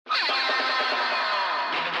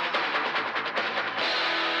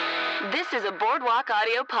This is a Boardwalk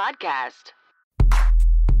Audio podcast.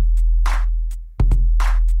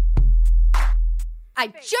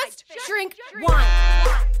 I just drink wine.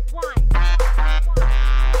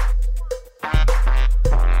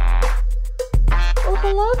 Well,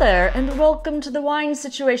 hello there, and welcome to The Wine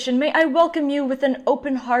Situation. May I welcome you with an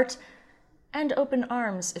open heart and open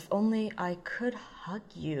arms. If only I could hug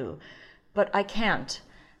you, but I can't.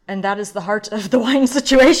 And that is the heart of The Wine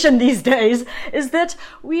Situation these days, is that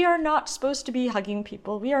we are not supposed to be hugging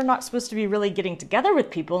people. We are not supposed to be really getting together with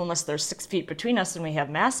people unless there's 6 feet between us and we have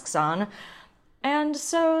masks on. And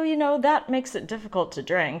so, that makes it difficult to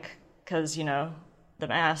drink, because, the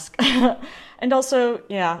mask. And also,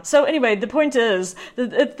 yeah. So anyway, the point is,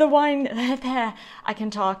 the wine, I can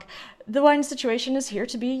talk. The Wine Situation is here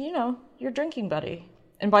to be, your drinking buddy.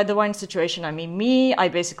 And by the Wine Situation, I mean me. I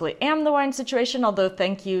basically am the Wine Situation, although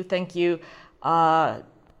thank you, David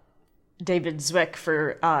Zwick,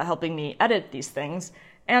 for helping me edit these things.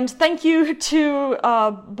 And thank you to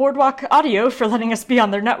Boardwalk Audio for letting us be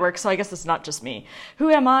on their network, so I guess it's not just me.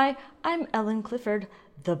 Who am I? I'm Ellen Clifford,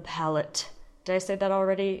 the Palate. Did I say that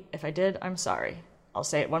already? If I did, I'm sorry. I'll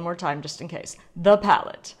say it one more time just in case. The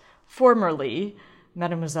Palate. Formerly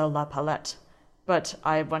Mademoiselle La Palette. But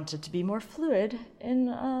I wanted to be more fluid in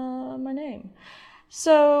my name.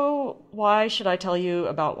 So why should I tell you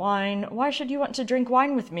about wine? Why should you want to drink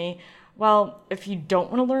wine with me? Well, if you don't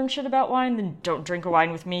want to learn shit about wine, then don't drink a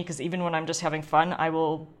wine with me, because even when I'm just having fun, I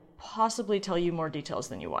will possibly tell you more details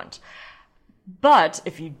than you want. But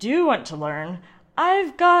if you do want to learn,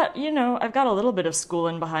 I've got a little bit of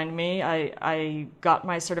schooling behind me. I got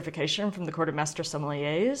my certification from the Court of Master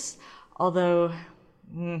Sommeliers, although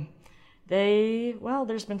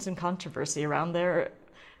there's been some controversy around there,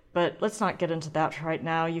 but let's not get into that right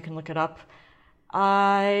now. You can look it up.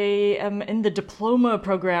 I am in the diploma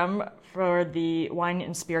program for the Wine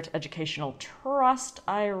and Spirit Educational Trust.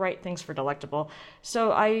 I write things for Delectable.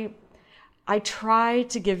 So I try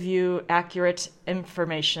to give you accurate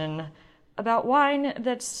information about wine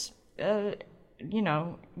that's,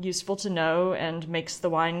 useful to know and makes the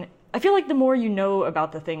wine. I feel like the more you know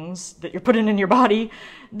about the things that you're putting in your body,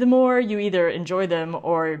 the more you either enjoy them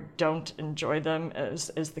or don't enjoy them, as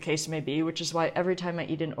the case may be, which is why every time I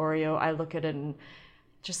eat an Oreo, I look at it and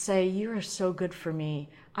just say, you are so good for me.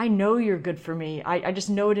 I know you're good for me. I just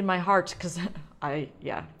know it in my heart, because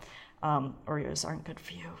Oreos aren't good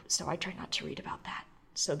for you. So I try not to read about that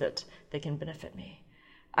so that they can benefit me.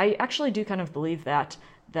 I actually do kind of believe that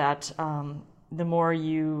the more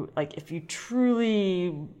you, if you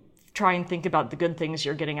truly try and think about the good things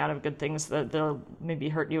you're getting out of good things, they'll maybe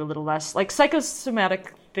hurt you a little less. Like,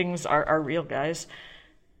 psychosomatic things are real, guys.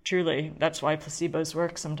 Truly. That's why placebos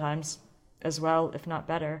work sometimes as well, if not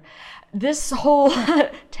better. This whole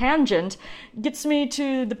tangent gets me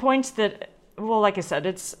to the point that, well, like I said,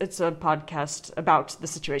 it's a podcast about the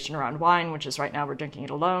situation around wine, which is right now we're drinking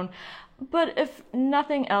it alone. But if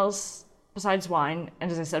nothing else besides wine, and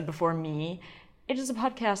as I said before, me, it is a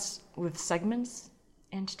podcast with segments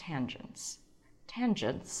and tangents.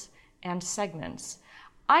 Tangents and segments.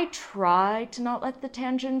 I try to not let the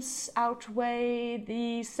tangents outweigh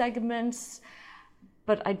the segments,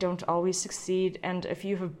 but I don't always succeed. And if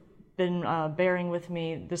you have been bearing with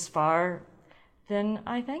me this far, then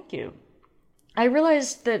I thank you. I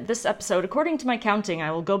realized that this episode, according to my counting,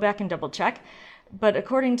 I will go back and double check, but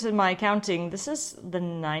according to my counting, this is the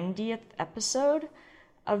 90th episode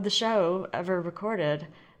of the show ever recorded.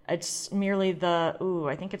 It's merely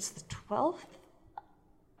I think it's the 12th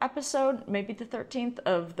episode, maybe the 13th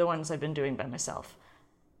of the ones I've been doing by myself.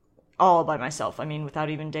 All by myself, without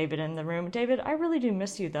even David in the room. David, I really do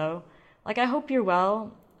miss you, though. I hope you're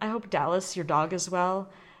well. I hope Dallas, your dog, is well.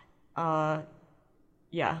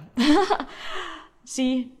 Yeah.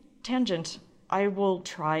 See, tangent. I will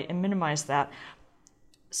try and minimize that.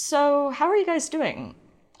 So, how are you guys doing?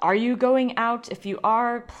 Are you going out? If you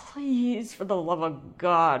are, please, for the love of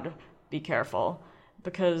God, be careful.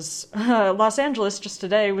 Because Los Angeles just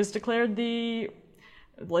today was declared the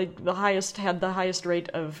highest rate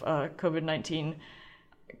of COVID-19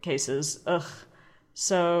 cases. Ugh.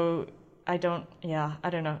 So, I don't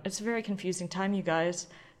know. It's a very confusing time, you guys.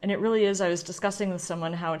 And it really is. I was discussing with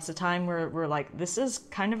someone how it's a time where we're like, this is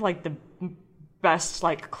kind of like the best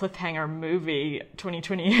cliffhanger movie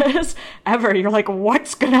 2020 is ever. You're like,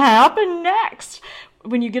 what's gonna happen next?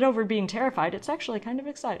 When you get over being terrified, it's actually kind of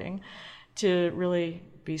exciting to really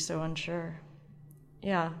be so unsure.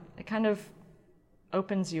 Yeah, it kind of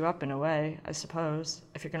opens you up in a way, I suppose,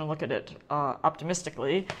 if you're going to look at it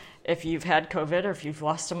optimistically. If you've had COVID or if you've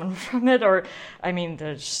lost someone from it, or, I mean,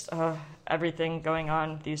 there's everything going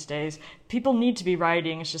on these days. People need to be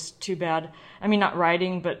rioting. It's just too bad. I mean, not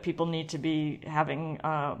rioting, but people need to be having,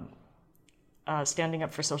 standing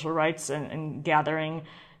up for social rights and gathering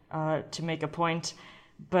to make a point.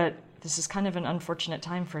 But this is kind of an unfortunate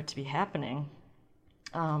time for it to be happening.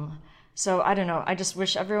 So I don't know. I just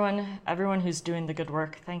wish everyone who's doing the good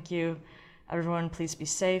work, thank you. Everyone, please be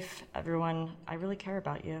safe. Everyone, I really care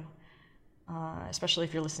about you, especially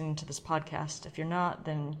if you're listening to this podcast. If you're not,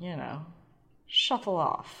 then, shuffle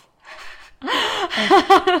off.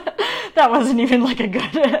 That wasn't even like a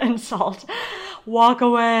good insult. Walk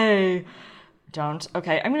away. Don't.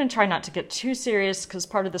 Okay, I'm going to try not to get too serious because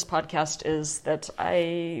part of this podcast is that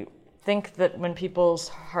I think that when people's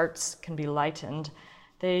hearts can be lightened,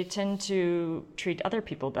 they tend to treat other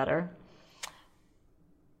people better.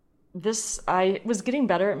 I was getting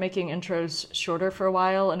better at making intros shorter for a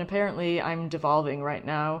while, and apparently I'm devolving right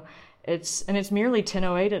now. It's merely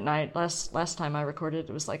 10:08 at night. Last time I recorded,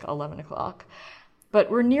 it was like 11 o'clock. But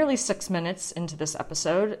we're nearly 6 minutes into this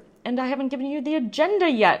episode, and I haven't given you the agenda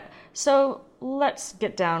yet. So let's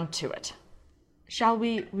get down to it. Shall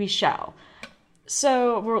we? We shall.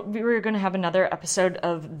 So we're going to have another episode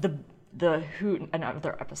of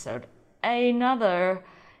another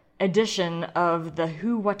edition of the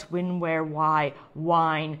Who, What, When, Where, Why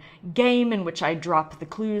wine game, in which I drop the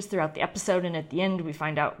clues throughout the episode, and at the end we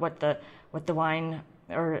find out what the wine,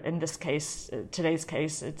 or in this case, today's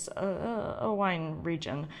case, it's a wine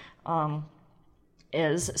region,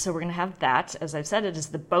 is. So we're going to have that. As I've said, it is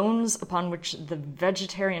the bones upon which the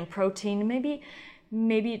vegetarian protein, maybe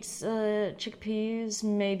it's chickpeas,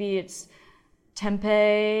 maybe it's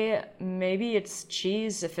tempeh, maybe it's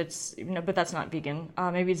cheese if it's, but that's not vegan.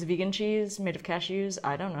 Maybe it's vegan cheese made of cashews.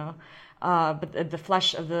 I don't know. But the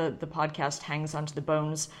flesh of the podcast hangs onto the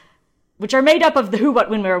bones, which are made up of the Who, What,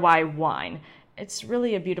 When, Where, Why wine. It's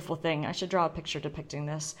really a beautiful thing. I should draw a picture depicting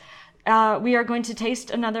this. We are going to taste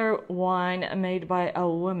another wine made by a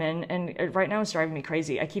woman, and right now it's driving me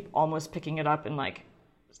crazy. I keep almost picking it up and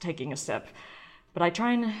taking a sip. But I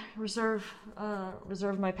try and reserve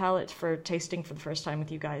my palate for tasting for the first time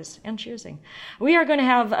with you guys and choosing. We are going to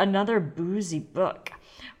have another boozy book.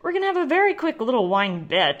 We're going to have a very quick little wine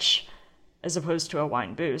bitch as opposed to a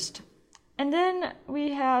wine boost. And then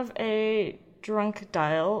we have a drunk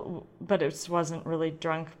dial, but it wasn't really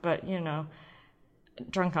drunk, but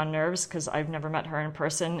drunk on nerves because I've never met her in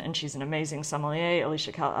person, and she's an amazing sommelier,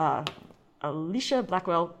 Alicia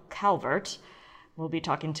Blackwell Calvert. We'll be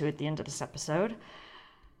talking to at the end of this episode.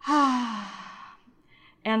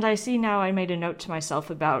 And I see now I made a note to myself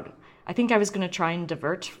about, I think I was going to try and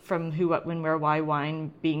divert from Who, What, When, Where, Why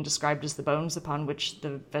wine being described as the bones upon which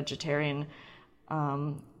the vegetarian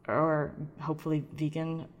or hopefully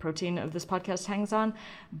vegan protein of this podcast hangs on.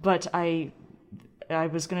 But I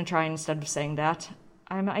was going to try, instead of saying that,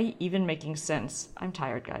 am I even making sense? I'm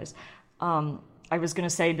tired, guys. I was going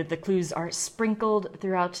to say that the clues are sprinkled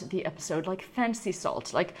throughout the episode, like fancy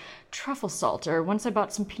salt, like truffle salt, or once I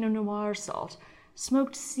bought some Pinot Noir salt,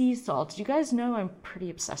 smoked sea salt. You guys know I'm pretty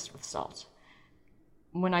obsessed with salt.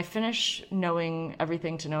 When I finish knowing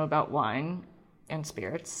everything to know about wine and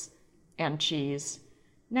spirits and cheese,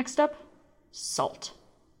 next up, salt.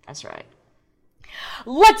 That's right.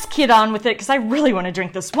 Let's get on with it, because I really want to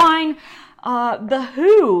drink this wine. The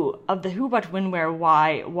Who of the Who, What, When, Where,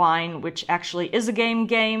 Why wine, which actually is a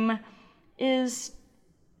game, is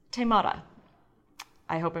Taymata.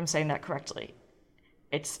 I hope I'm saying that correctly.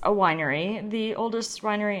 It's a winery, the oldest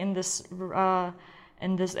winery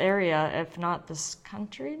in this area, if not this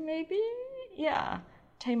country, maybe? Yeah,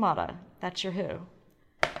 Taymata. That's your Who.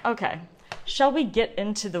 Okay, shall we get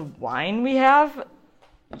into the wine we have?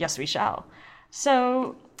 Yes, we shall.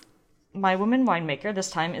 So, my woman winemaker this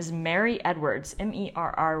time is Mary Edwards,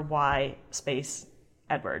 Merry space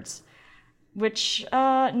Edwards, which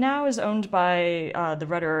now is owned by the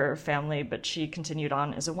Rudder family, but she continued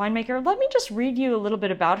on as a winemaker. Let me just read you a little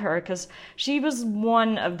bit about her, because she was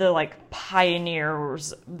one of the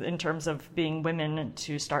pioneers in terms of being women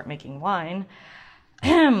to start making wine.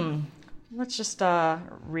 Let's just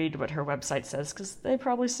read what her website says, because they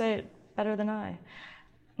probably say it better than I.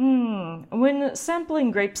 When sampling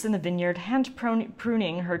grapes in the vineyard, hand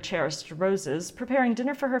pruning her cherished roses, preparing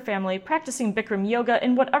dinner for her family, practicing Bikram yoga,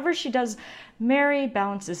 and whatever she does, Mary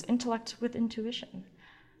balances intellect with intuition.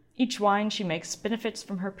 Each wine she makes benefits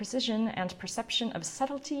from her precision and perception of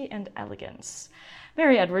subtlety and elegance.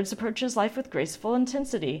 Mary Edwards approaches life with graceful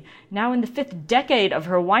intensity. Now in the 5th decade of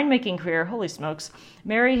her winemaking career, holy smokes,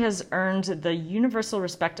 Mary has earned the universal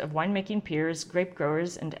respect of winemaking peers, grape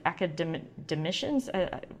growers, and academicians.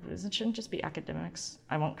 It shouldn't just be academics.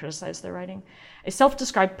 I won't criticize their writing. A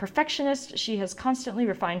self-described perfectionist, she has constantly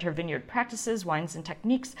refined her vineyard practices, wines, and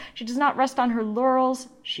techniques. She does not rest on her laurels.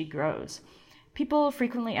 She grows. People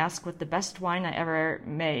frequently ask what is the best wine I ever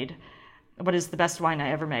made.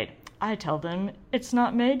 I tell them it's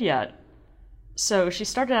not made yet. So she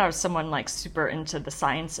started out as someone like super into the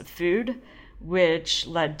science of food, which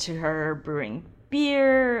led to her brewing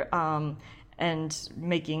beer and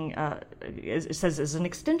making, it says, as an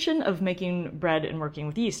extension of making bread and working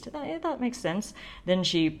with yeast. That makes sense. Then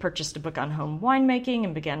she purchased a book on home winemaking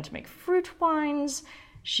and began to make fruit wines.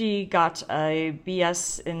 She got a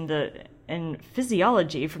BS in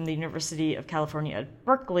physiology from the University of California at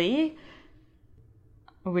Berkeley,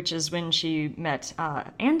 which is when she met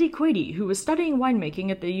Andy Quaid, who was studying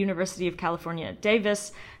winemaking at the University of California at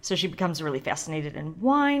Davis. So she becomes really fascinated in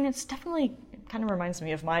wine. It's definitely kind of reminds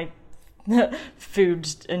me of my food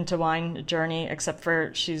into wine journey, except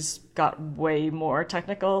for she's got way more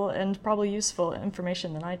technical and probably useful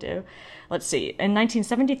information than I do. Let's see. In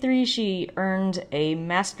 1973, she earned a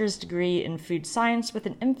master's degree in food science with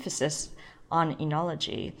an emphasis on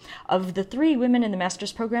enology. Of the 3 women in the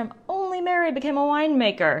master's program, only Mary became a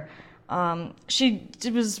winemaker. She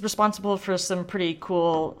was responsible for some pretty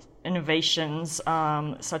cool innovations,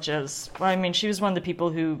 such as, she was one of the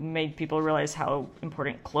people who made people realize how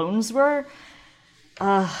important clones were.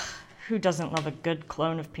 Who doesn't love a good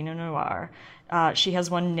clone of Pinot Noir? She has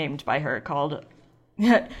one named by her called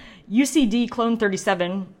UCD Clone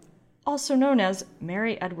 37, also known as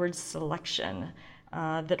Mary Edwards Selection,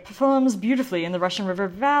 that performs beautifully in the Russian River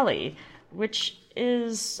Valley, which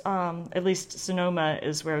is, at least Sonoma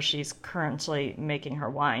is where she's currently making her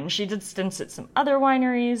wine. She did stints at some other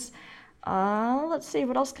wineries. Let's see,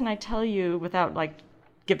 what else can I tell you without,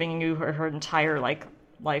 giving you her entire,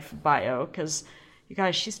 life bio, because, you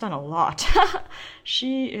guys, she's done a lot.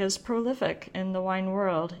 She is prolific in the wine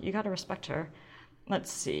world. You gotta respect her.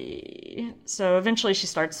 Let's see. So eventually she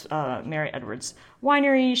starts Mary Edwards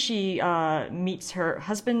Winery. She meets her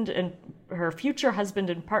husband and her future husband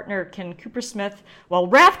and partner, Ken Coopersmith, while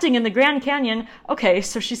rafting in the Grand Canyon. Okay,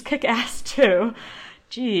 so she's kick-ass too.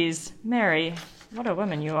 Jeez, Mary, what a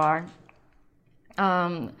woman you are.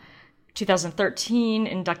 2013,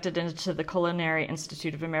 inducted into the Culinary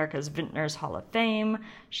Institute of America's Vintners Hall of Fame.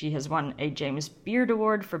 She has won a James Beard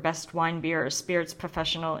Award for Best Wine, Beer, or Spirits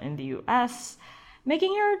Professional in the U.S.,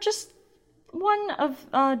 making her just one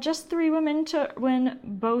of just 3 women to win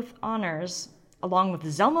both honors, along with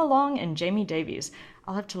Zelma Long and Jamie Davies.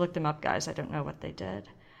 I'll have to look them up, guys. I don't know what they did.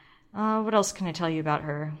 What else can I tell you about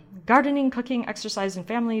her? Gardening, cooking, exercise, and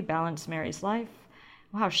family balance Mary's life.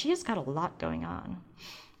 Wow, she has got a lot going on.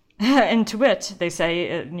 And to wit, they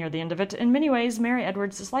say near the end of it, in many ways, Mary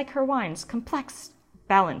Edwards is like her wines, complex,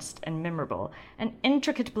 balanced, and memorable. An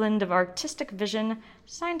intricate blend of artistic vision,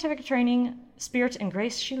 scientific training, spirit, and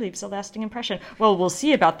grace. She leaves a lasting impression. Well, we'll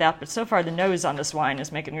see about that, but so far the nose on this wine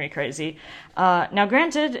is making me crazy. Now,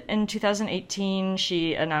 granted, in 2018,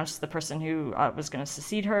 she announced the person who was going to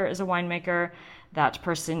succeed her as a winemaker. That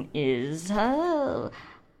person is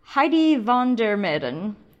Heidi van der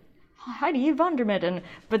Meeden.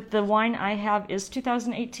 But the wine I have is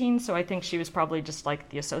 2018, so I think she was probably just like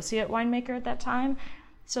the associate winemaker at that time.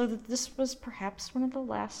 So that this was perhaps one of the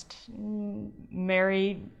last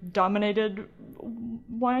Mary-dominated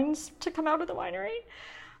wines to come out of the winery.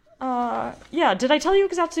 Did I tell you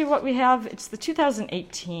exactly what we have? It's the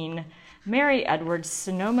 2018 Mary Edwards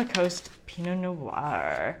Sonoma Coast Pinot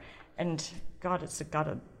Noir. And God, it's got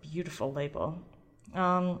a beautiful label.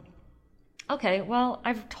 Okay, well,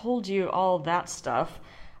 I've told you all that stuff.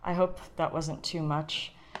 I hope that wasn't too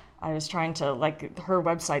much. I was trying to, her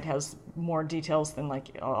website has more details than,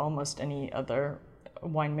 almost any other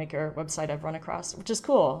winemaker website I've run across, which is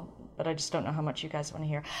cool, but I just don't know how much you guys want to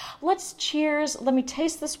hear. Let's cheers. Let me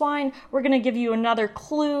taste this wine. We're going to give you another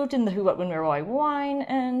clue in the Who, What, When, Where, Why wine,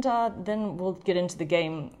 and then we'll get into the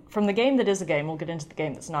game. From the game that is a game, we'll get into the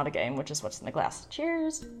game that's not a game, which is what's in the glass.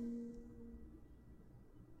 Cheers.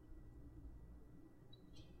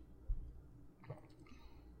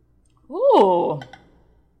 Ooh.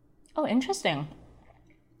 Oh, interesting.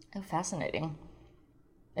 Oh, fascinating.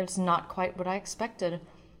 It's not quite what I expected,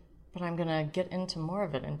 but I'm going to get into more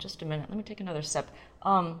of it in just a minute. Let me take another sip.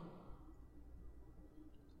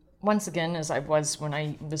 Once again, as I was when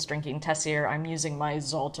I was drinking Tessier, I'm using my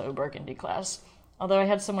Zalto Burgundy class. Although I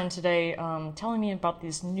had someone today telling me about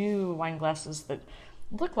these new wine glasses that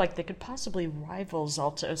look like they could possibly rival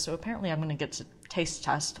Zalto, so apparently I'm going to get to taste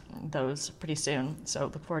test those pretty soon, so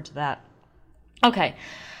look forward to that. Okay,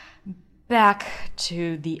 back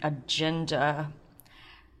to the agenda.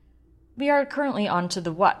 We are currently on to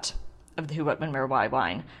the what of the Who, What, When, Where, Why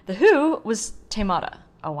wine. The Who was Taimata,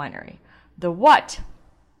 a winery. The what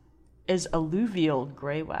is Alluvial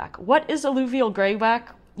Greywacke. What is Alluvial Greywacke,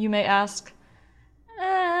 you may ask?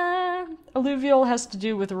 Alluvial has to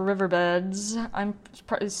do with riverbeds.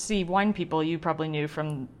 See, wine people you probably knew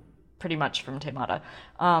from pretty much from Taimata.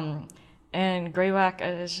 And Greywacke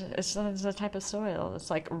is a type of soil. It's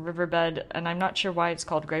like riverbed, and I'm not sure why it's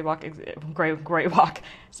called Greywalk.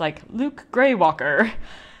 It's like Luke Greywalker.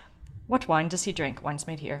 What wine does he drink? Wine's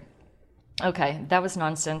made here. Okay, that was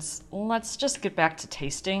nonsense. Let's just get back to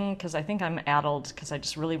tasting, because I think I'm addled, because I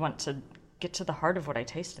just really want to get to the heart of what I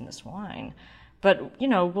taste in this wine. But,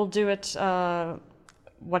 we'll do it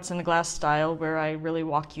what's in the glass style, where I really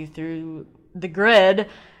walk you through the grid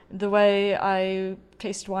the way I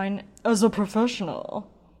taste wine as a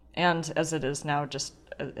professional. And as it is now, just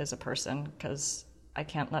as a person, because I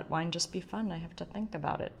can't let wine just be fun. I have to think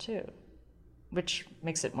about it, too. Which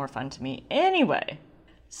makes it more fun to me anyway.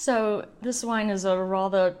 So, this wine is a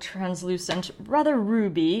rather translucent, rather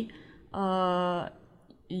ruby, I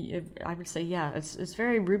would say, yeah, it's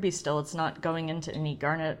very ruby still. It's not going into any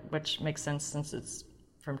garnet, which makes sense since it's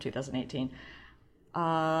from 2018.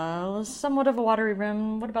 Somewhat of a watery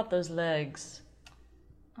rim. What about those legs?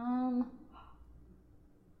 Oh,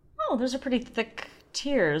 those are pretty thick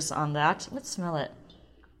tears on that. Let's smell it.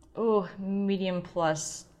 Oh, medium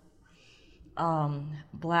plus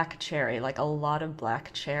black cherry, like a lot of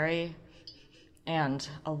black cherry and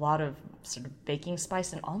a lot of sort of baking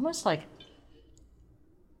spice and almost like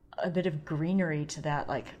a bit of greenery to that,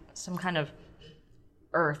 like some kind of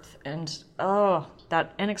earth, and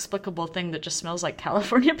that inexplicable thing that just smells like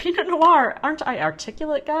California Pinot Noir. Aren't I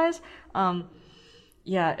articulate, guys?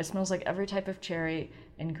 Yeah, it smells like every type of cherry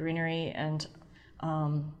and greenery, and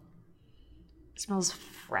it smells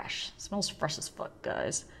fresh. It smells fresh as fuck,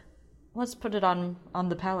 guys. Let's put it on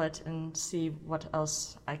the palate and see what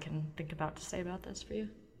else I can think about to say about this for you.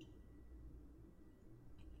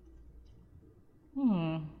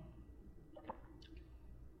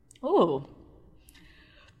 Ooh.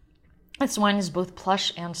 This wine is both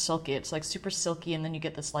plush and silky. It's like super silky, and then you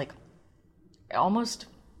get this like almost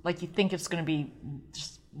like you think it's going to be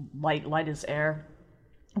just light as air,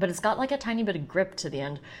 but it's got like a tiny bit of grip to the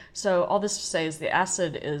end. So all this to say is the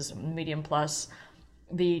acid is medium plus.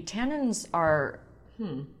 The tannins are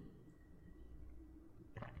I'm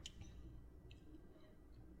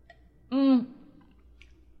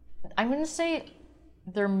going to say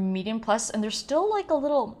they're medium plus, and they're still like a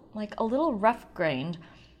little rough grained.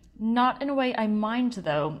 Not in a way I mind,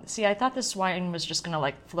 though. See, I thought this wine was just gonna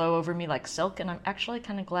like flow over me like silk, and I'm actually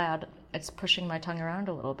kind of glad it's pushing my tongue around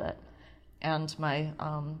a little bit, and my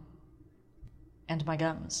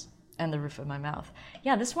gums and the roof of my mouth.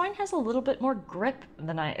 Yeah, this wine has a little bit more grip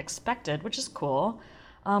than I expected, which is cool.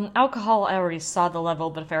 Alcohol, I already saw the level,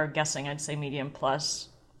 but if I were guessing, I'd say medium plus,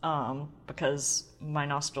 because my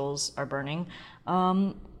nostrils are burning.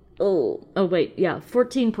 Oh wait, yeah,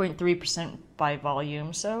 14.3% by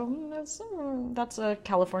volume, so that's a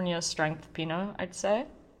California strength Pinot, I'd say.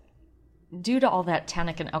 Due to all that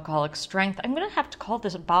tannic and alcoholic strength, I'm gonna have to call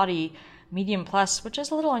this body medium plus, which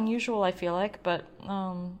is a little unusual, I feel like, but,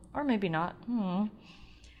 or maybe not.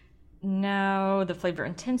 Now, the flavor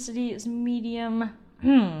intensity is medium.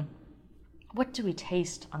 What do we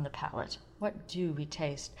taste on the palate? What do we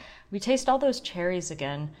taste? We taste all those cherries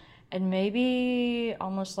again, and maybe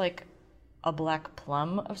almost like a black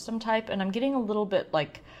plum of some type, and I'm getting a little bit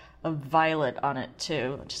like of violet on it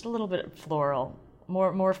too, just a little bit floral.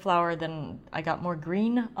 More flower than I got, more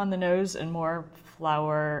green on the nose and more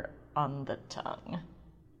flower on the tongue.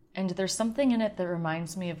 And there's something in it that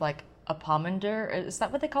reminds me of like a pomander. Is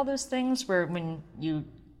that what they call those things? Where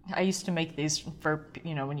I used to make these for,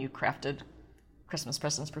 when you crafted Christmas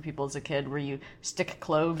presents for people as a kid, where you stick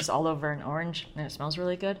cloves all over an orange and it smells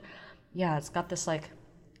really good. Yeah, it's got this like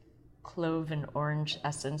clove and orange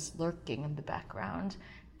essence lurking in the background.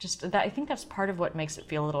 Just that, I think that's part of what makes it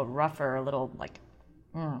feel a little rougher, a little like,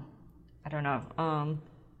 I don't know.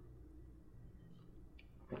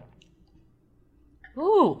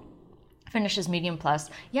 Ooh, finishes medium plus.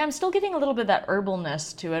 Yeah, I'm still getting a little bit of that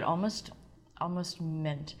herbalness to it, almost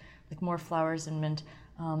mint, like more flowers and mint.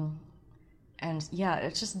 And yeah,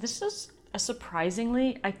 it's just, this is a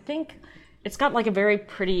surprisingly, I think it's got like a very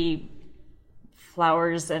pretty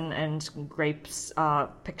flowers and grapes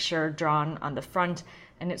picture drawn on the front,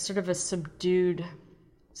 and it's sort of subdued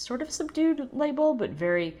label, but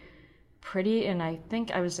very pretty. And I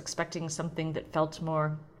think I was expecting something that felt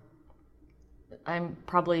more, I'm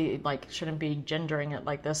probably like shouldn't be gendering it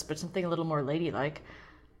like this, but something a little more ladylike.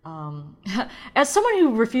 As someone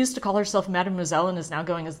who refused to call herself Mademoiselle and is now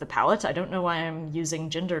going as the palate, I don't know why I'm using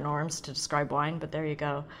gender norms to describe wine, but there you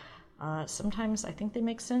go. Sometimes I think they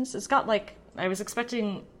make sense. It's got like, I was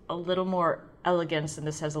expecting a little more elegance, and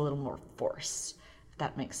this has a little more force, if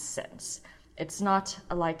that makes sense. It's not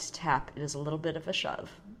a light tap, it is a little bit of a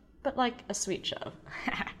shove, but like a sweet shove.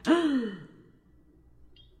 And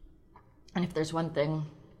if there's one thing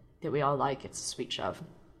that we all like, it's a sweet shove.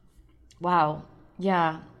 Wow.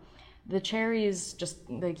 Yeah. The cherries just,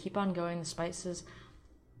 they keep on going, the spices.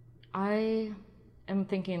 I am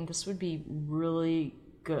thinking this would be really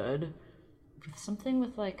good with something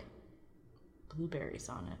with like blueberries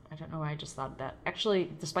on it. I don't know why I just thought of that.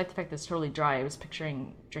 Actually, despite the fact that it's totally dry, I was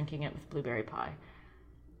picturing drinking it with blueberry pie.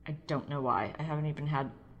 I don't know why. I haven't even had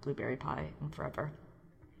blueberry pie in forever.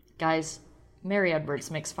 Guys, Mary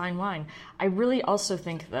Edwards makes fine wine. I really also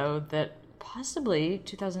think, though, that possibly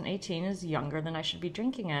 2018 is younger than I should be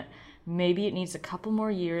drinking it. Maybe it needs a couple more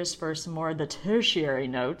years for some more of the tertiary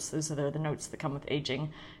notes, those are the notes that come with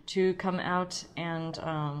aging, to come out. And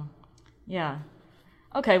yeah.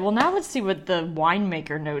 Okay, well now let's see what the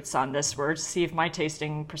winemaker notes on this were, to see if my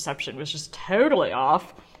tasting perception was just totally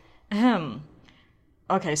off.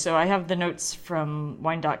 Okay, so I have the notes from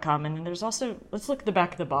wine.com, and then there's also, let's look at the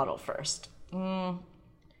back of the bottle first.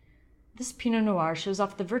 This Pinot Noir shows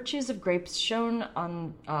off the virtues of grapes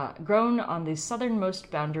grown on the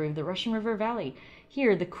southernmost boundary of the Russian River Valley.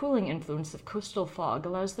 Here, the cooling influence of coastal fog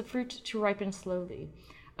allows the fruit to ripen slowly.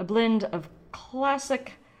 A blend of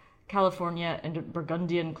classic California and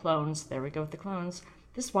Burgundian clones. There we go with the clones.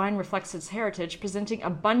 This wine reflects its heritage, presenting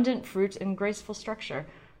abundant fruit and graceful structure.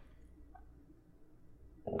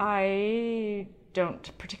 I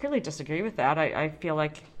don't particularly disagree with that. I feel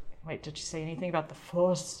like... Wait, did you say anything about the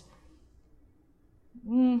force?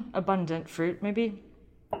 Abundant fruit, maybe?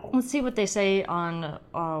 Let's see what they say on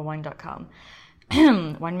wine.com.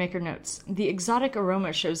 Winemaker notes. The exotic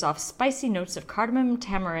aroma shows off spicy notes of cardamom,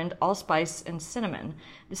 tamarind, allspice, and cinnamon.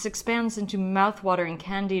 This expands into mouth-watering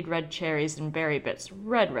candied red cherries and berry bits,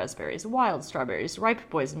 red raspberries, wild strawberries, ripe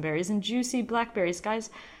boysenberries, and juicy blackberries.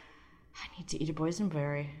 Guys, I need to eat a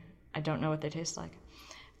boysenberry. I don't know what they taste like.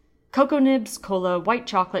 Cocoa nibs, cola, white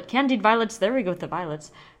chocolate, candied violets, there we go with the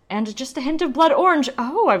violets, and just a hint of blood orange.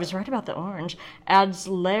 Oh, I was right about the orange. Adds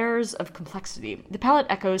layers of complexity. The palate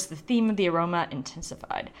echoes the theme of the aroma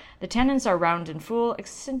intensified. The tannins are round and full,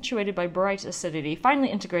 accentuated by bright acidity. Finely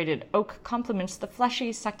integrated oak complements the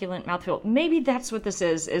fleshy, succulent mouthfeel. Maybe that's what this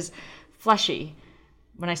is fleshy.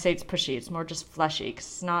 When I say it's pushy, it's more just fleshy, because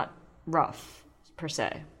it's not rough, per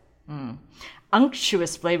se.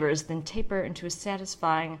 Unctuous flavors then taper into a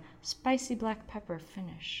satisfying, spicy black pepper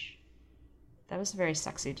finish. That was a very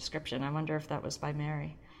sexy description. I wonder if that was by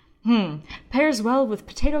Mary. Pairs well with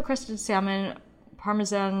potato-crusted salmon,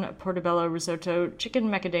 parmesan portobello risotto, chicken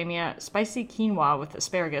macadamia, spicy quinoa with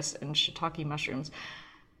asparagus, and shiitake mushrooms.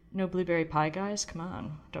 No blueberry pie, guys? Come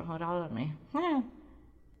on. Don't hold out on me.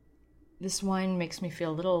 This wine makes me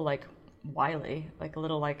feel a little, like, wily. Like, a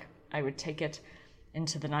little like I would take it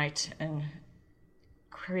into the night and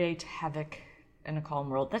create havoc in a calm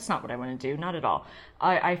world. That's not what I want to do, not at all.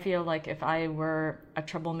 I feel like if I were a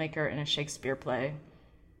troublemaker in a Shakespeare play,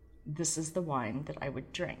 this is the wine that I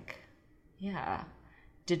would drink. Yeah.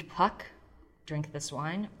 Did Puck drink this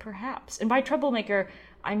wine? Perhaps. And by troublemaker,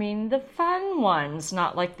 I mean the fun ones,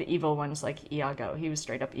 not like the evil ones like Iago. He was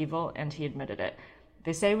straight up evil, and he admitted it.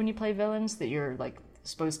 They say when you play villains that you're like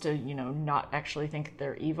supposed to, not actually think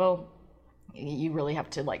they're evil. You really have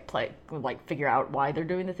to figure out why they're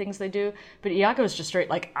doing the things they do. But Iago's just straight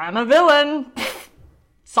like, I'm a villain.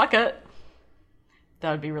 Suck it.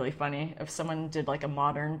 That would be really funny if someone did like a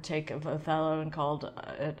modern take of Othello and called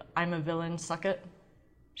it, I'm a villain, suck it.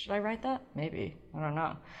 Should I write that? Maybe. I don't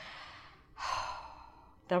know.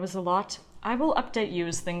 That was a lot. I will update you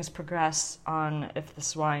as things progress on if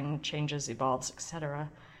this wine changes, evolves,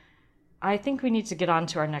 etc. I think we need to get on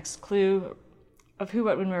to our next clue of who,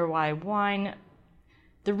 what, when, where, why, wine.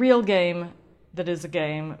 The real game that is a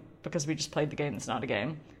game, because we just played the game that's not a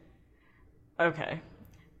game. Okay.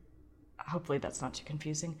 Hopefully that's not too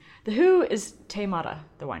confusing. The who is Te Mata,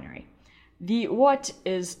 the winery. The what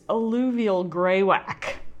is Alluvial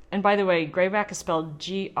Greywacke. And by the way, Greywacke is spelled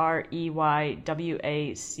Greywacke.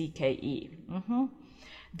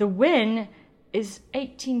 The when is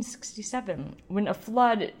 1867, when a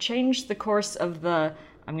flood changed the course of the,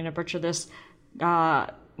 I'm going to butcher this,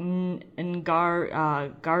 Ngorongoro,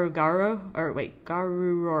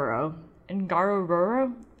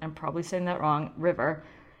 I'm probably saying that wrong, river,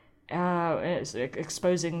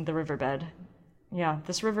 exposing the riverbed. Yeah,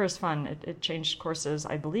 this river is fun. It changed courses,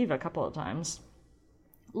 I believe, a couple of times,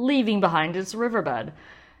 leaving behind its riverbed,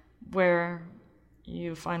 where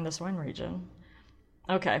you find this wine region.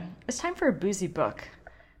 Okay, it's time for a boozy book.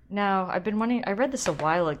 Now, I read this a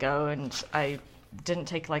while ago, and I didn't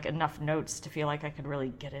take enough notes to feel like I could really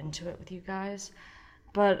get into it with you guys.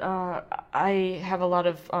 But I have a lot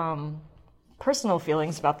of personal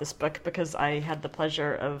feelings about this book because I had the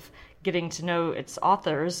pleasure of getting to know its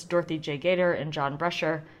authors, Dorothy J. Gator and John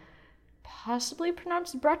Brecher. Possibly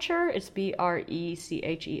pronounced Brecher, it's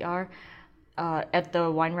Brecher. At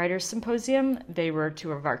the Wine Writers Symposium. They were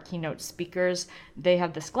two of our keynote speakers. They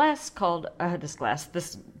have this book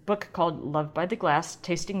called Love by the Glass,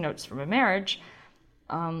 Tasting Notes from a Marriage.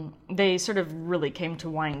 They sort of really came to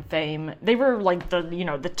wine fame. They were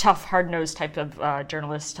the tough, hard-nosed type of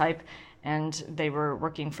journalist type, and they were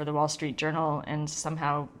working for the Wall Street Journal and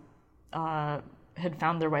somehow had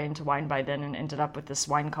found their way into wine by then and ended up with this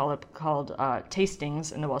wine called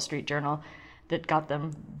Tastings in the Wall Street Journal that got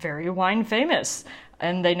them very wine famous.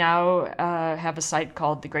 And they now have a site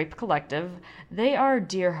called The Grape Collective. They are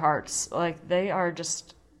dear hearts. They are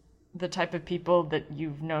just the type of people that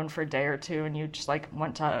you've known for a day or two and you just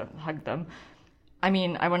want to hug them. I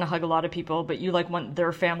mean, I want to hug a lot of people, but you want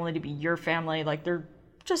their family to be your family. They're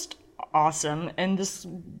just awesome. And this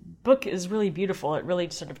book is really beautiful. It really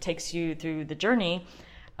sort of takes you through the journey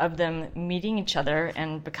of them meeting each other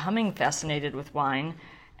and becoming fascinated with wine.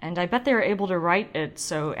 And I bet they were able to write it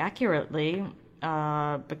so accurately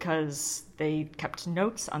because they kept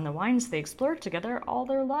notes on the wines they explored together all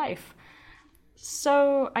their life.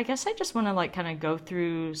 So I guess I just want to kind of go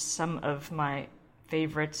through some of my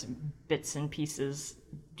favorite bits and pieces,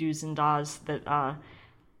 do's and don'ts that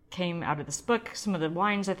came out of this book. Some of the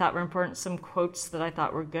wines I thought were important, some quotes that I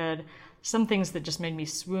thought were good, some things that just made me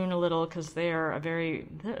swoon a little because they're a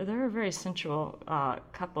very sensual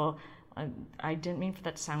couple. I didn't mean for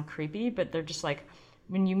that to sound creepy, but they're just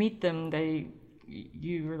when you meet them,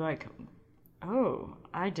 you're like, oh,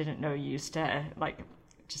 I didn't know you used to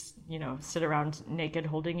just sit around naked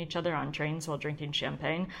holding each other on trains while drinking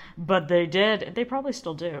champagne. But they did. They probably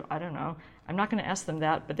still do. I don't know. I'm not going to ask them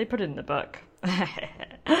that, but they put it in the book.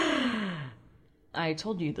 I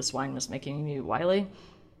told you this wine was making me wily.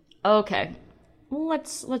 Okay,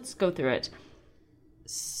 let's go through it.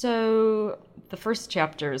 So the first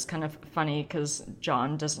chapter is kind of funny because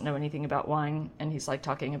John doesn't know anything about wine, and he's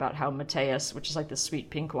talking about how Mateus, which is the sweet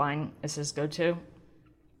pink wine, is his go-to.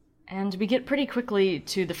 And we get pretty quickly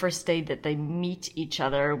to the first day that they meet each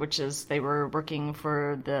other, which is they were working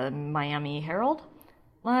for the Miami Herald.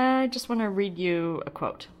 I just want to read you a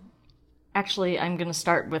quote. Actually, I'm going to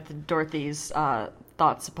start with Dorothy's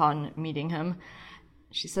thoughts upon meeting him.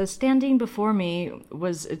 She says, "Standing before me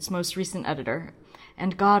was its most recent editor.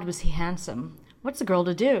 And God, was he handsome. What's a girl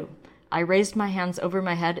to do? I raised my hands over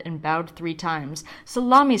my head and bowed 3 times.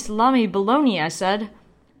 'Salami, salami, bologna,' I said.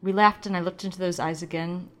 We laughed and I looked into those eyes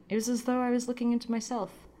again. It was as though I was looking into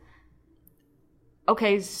myself."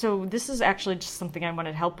 Okay, so this is actually just something I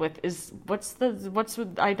wanted help with.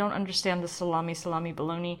 I don't understand the salami,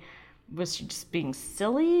 bologna. Was she just being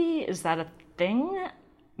silly? Is that a thing?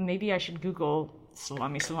 Maybe I should Google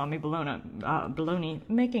salami, bologna,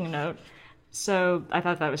 making a note. So I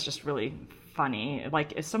thought that was just really funny.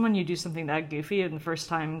 If someone you do something that goofy and the first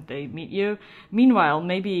time they meet you, meanwhile,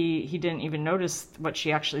 maybe he didn't even notice what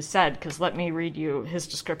she actually said, because let me read you his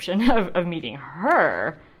description of meeting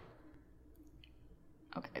her.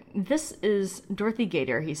 Okay, this is Dorothy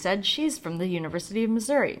Gator, he said. She's from the University of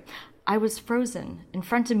Missouri. I was frozen. In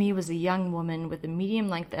front of me was a young woman with a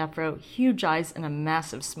medium-length afro, huge eyes, and a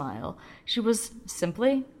massive smile. She was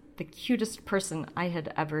simply the cutest person I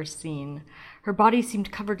had ever seen. Her body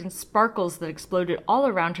seemed covered in sparkles that exploded all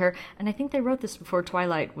around her, and I think they wrote this before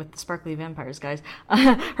Twilight with the sparkly vampires, guys.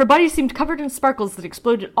 Her body seemed covered in sparkles that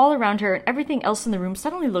exploded all around her, and everything else in the room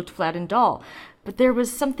suddenly looked flat and dull. But there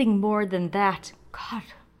was something more than that. God,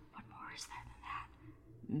 what more is there than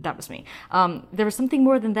that? That was me. There was something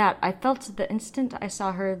more than that. I felt the instant I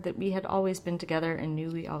saw her that we had always been together and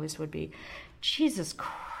knew we always would be. Jesus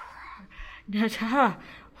Christ.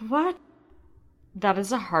 What? That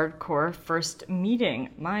is a hardcore first meeting.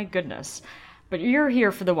 My goodness. But you're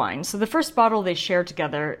here for the wine. So the first bottle they share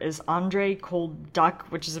together is Andre Cold Duck,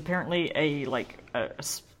 which is apparently a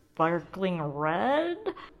sparkling red.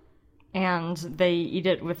 And they eat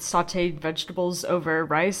it with sauteed vegetables over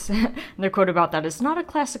rice. And their quote about that is, "Not a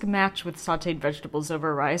classic match with sauteed vegetables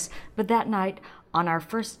over rice, but that night, on our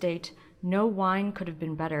first date, no wine could have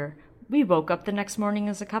been better. We woke up the next morning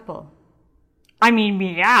as a couple." I mean,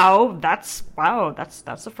 meow, that's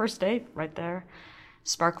a first date right there.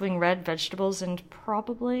 Sparkling red vegetables and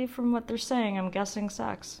probably, from what they're saying, I'm guessing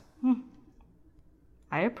sex.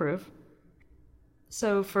 I approve.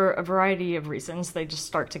 So for a variety of reasons, they just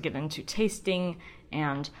start to get into tasting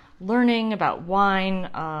and learning about wine.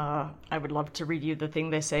 I would love to read you the thing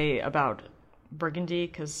they say about Burgundy,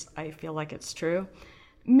 because I feel like it's true.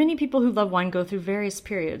 Many people who love wine go through various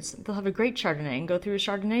periods. They'll have a great Chardonnay and go through a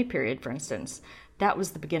Chardonnay period, for instance. That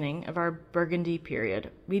was the beginning of our Burgundy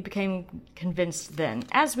period. We became convinced then,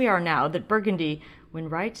 as we are now, that Burgundy, when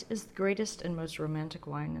right, is the greatest and most romantic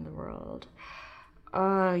wine in the world.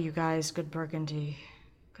 Oh, you guys, good Burgundy.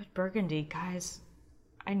 Good Burgundy, guys.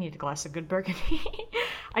 I need a glass of good Burgundy.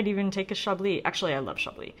 I'd even take a Chablis. Actually, I love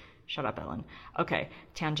Chablis. Shut up, Ellen. Okay,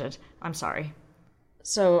 tangent. I'm sorry.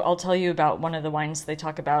 So I'll tell you about one of the wines they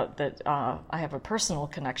talk about that I have a personal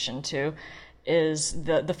connection to, is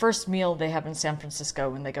the first meal they have in San Francisco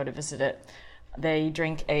when they go to visit it. They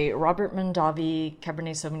drink a Robert Mondavi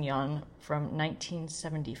Cabernet Sauvignon from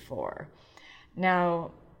 1974.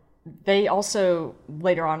 Now, they also,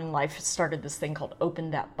 later on in life, started this thing called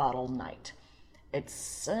Open That Bottle Night.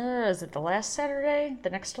 It's, is it the last Saturday? The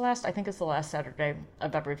next to last? I think it's the last Saturday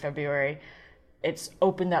of every February. It's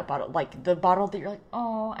Open That Bottle. Like, the bottle that you're like,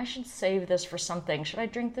 oh, I should save this for something. Should I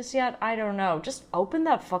drink this yet? I don't know. Just open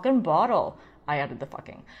that fucking bottle. I added the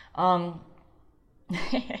fucking.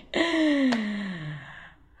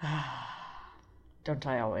 Don't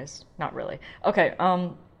I always? Not really. Okay,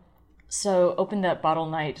 so Open That Bottle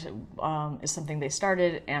Night is something they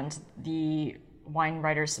started, and the Wine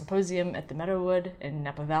Writers Symposium at the Meadowood in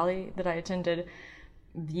Napa Valley that I attended,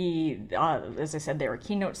 as I said, they were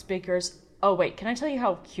keynote speakers. Oh, wait, can I tell you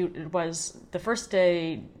how cute it was? The first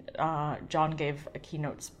day, John gave a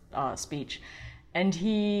keynote speech, and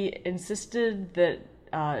he insisted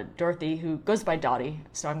that Dorothy, who goes by Dottie,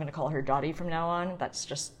 so I'm going to call her Dottie from now on, that's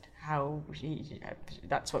just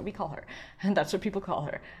that's what we call her, and that's what people call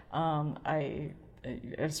her.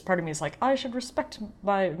 As part of me is like, I should respect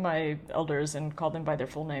my elders and call them by their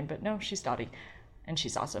full name, but no, she's Dottie, and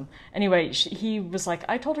she's awesome. Anyway, he was like,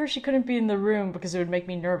 I told her she couldn't be in the room because it would make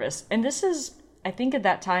me nervous. And this is, I think at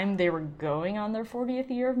that time they were going on their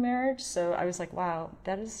 40th year of marriage, so I was like, wow,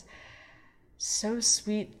 that is so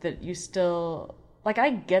sweet that you still, like,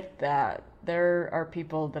 I get that. There are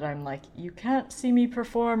people that I'm like, you can't see me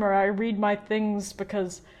perform or I read my things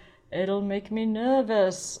because it'll make me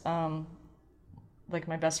nervous. Like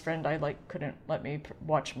my best friend, I couldn't let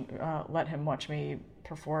him watch me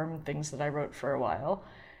perform things that I wrote for a while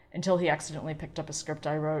until he accidentally picked up a script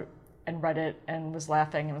I wrote and read it and was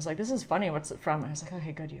laughing and was like, this is funny, what's it from? And I was like,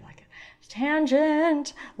 okay, good, you like it.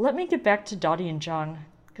 Tangent! Let me get back to Dottie and John,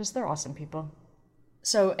 because they're awesome people.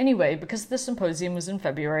 So anyway, because the symposium was in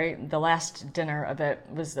February, the last dinner of it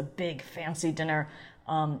was a big fancy dinner,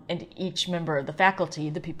 and each member of the faculty,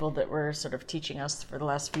 the people that were sort of teaching us for the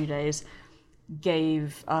last few days,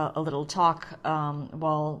 gave a little talk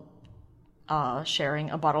while sharing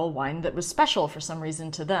a bottle of wine that was special for some reason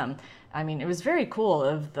to them. I mean, it was very cool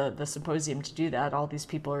of the symposium to do that. All these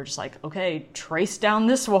people are just like, okay, trace down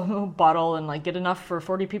this bottle and like get enough for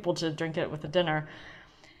 40 people to drink it with a dinner.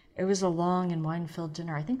 It was a long and wine-filled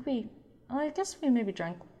dinner. I guess we maybe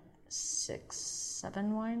drank 6-7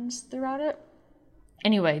 wines throughout it.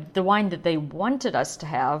 Anyway, the wine that they wanted us to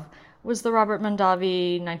have was the Robert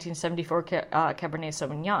Mondavi 1974 Cabernet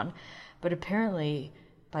Sauvignon. But apparently,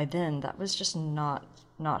 by then, that was just not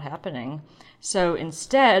happening. So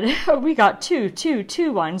instead, we got two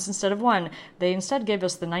wines instead of one. They instead gave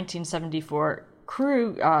us the 1974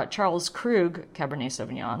 Charles Krug Cabernet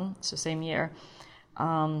Sauvignon, so same year.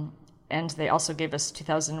 And they also gave us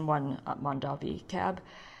 2001 Mondavi Cab.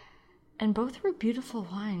 And both were beautiful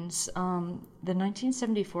wines. The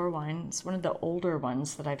 1974 wine is one of the older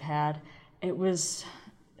ones that I've had.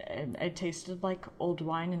 It tasted like old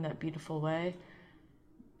wine in that beautiful way.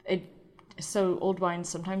 So old wines,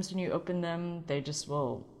 sometimes when you open them, they just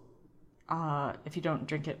will, if you don't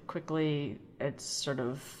drink it quickly, it's sort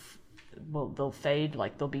of, they'll fade,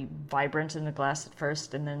 like they'll be vibrant in the glass at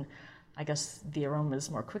first, and then I guess the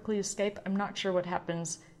aromas more quickly escape. I'm not sure what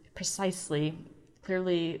happens precisely.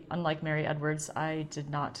 Clearly, unlike Mary Edwards, I did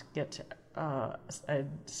not get a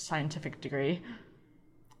scientific degree.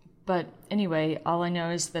 But anyway, all I know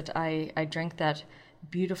is that I drank that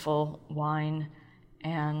beautiful wine,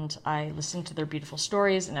 and I listened to their beautiful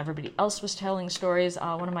stories, and everybody else was telling stories.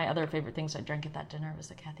 One of my other favorite things I drank at that dinner was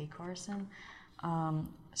the Kathy Corson.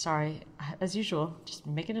 Sorry, as usual, just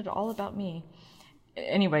making it all about me.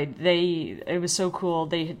 Anyway, it was so cool.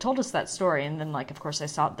 They had told us that story, and then, of course, I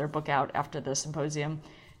sought their book out after the symposium.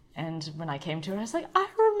 And when I came to it, I was like, I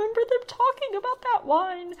remember them talking about that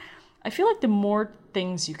wine. I feel like the more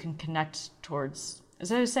things you can connect towards,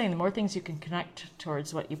 as I was saying, the more things you can connect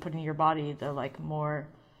towards what you put in your body, the more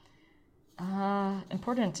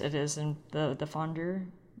important it is, and the fonder,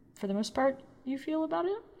 for the most part, you feel about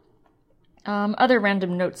it. Other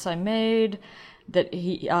random notes I made, that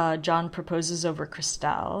John proposes over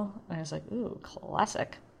Cristal. I was like, ooh,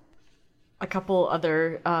 classic. A couple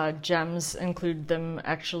other gems include them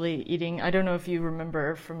actually eating. I don't know if you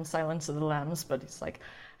remember from Silence of the Lambs, but it's like,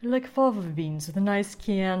 I like fava beans with a nice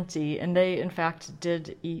Chianti. And they, in fact,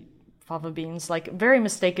 did eat fava beans. Very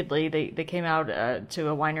mistakenly, they came out to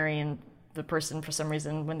a winery, and the person, for some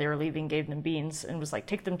reason, when they were leaving, gave them beans and was like,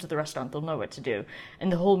 take them to the restaurant, they'll know what to do.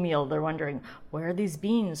 And the whole meal, they're wondering, where are these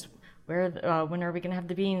beans? When are we going to have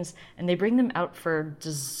the beans? And they bring them out for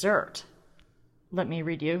dessert. Let me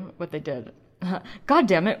read you what they did. God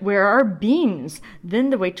damn it, where are our beans? Then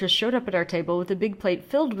the waitress showed up at our table with a big plate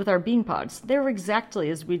filled with our bean pods. They were exactly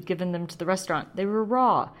as we'd given them to the restaurant. They were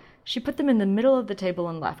raw. She put them in the middle of the table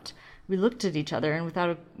and left. We looked at each other and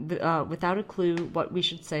without a clue what we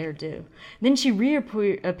should say or do. Then she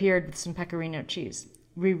reappeared with some pecorino cheese.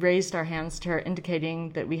 We raised our hands to her, indicating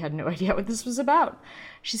that we had no idea what this was about.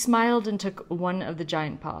 She smiled and took one of the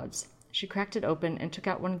giant pods. She cracked it open and took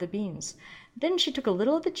out one of the beans. Then she took a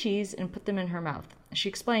little of the cheese and put them in her mouth. She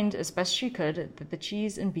explained, as best she could, that the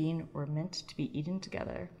cheese and bean were meant to be eaten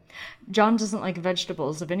together. John doesn't like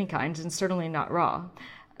vegetables of any kind, and certainly not raw.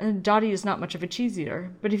 Dottie is not much of a cheese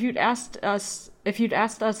eater, but if you'd asked us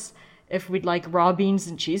if we'd like raw beans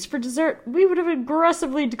and cheese for dessert, we would have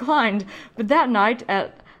aggressively declined. But that night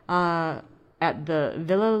at the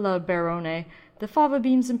Villa La Barone, the fava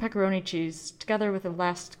beans and pepperoni cheese, together with a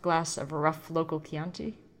last glass of rough local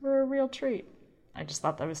Chianti, were a real treat. I just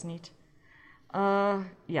thought that was neat.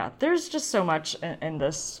 Yeah, there's just so much in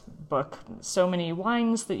this book. So many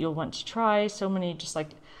wines that you'll want to try, so many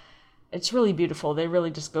it's really beautiful. They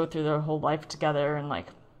really just go through their whole life together, and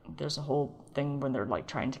there's a whole thing when they're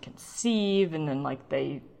trying to conceive, and then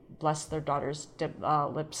they bless their daughter's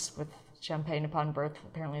lips with champagne upon birth.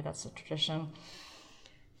 Apparently that's a tradition.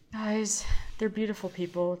 Guys, they're beautiful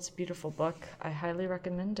people. It's a beautiful book. I highly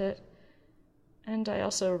recommend it. And I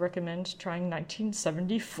also recommend trying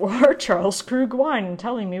 1974 Charles Krug wine and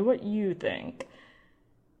telling me what you think.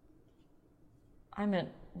 I'm at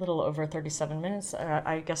a little over 37 minutes.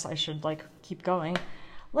 I guess I should keep going.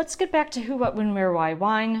 Let's get back to Who, What, When, Where, Why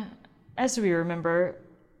wine. As we remember,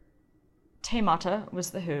 Te Mata was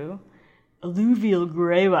the who. Alluvial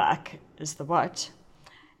Greywack is the what.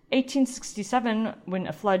 1867, when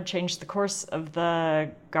a flood changed the course of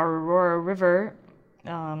the Garurora River,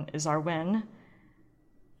 is our when.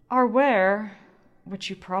 Our where, which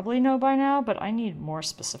you probably know by now, but I need more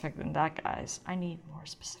specific than that, guys. I need more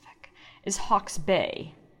specific. Is Hawke's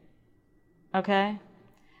Bay. Okay?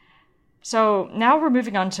 So now we're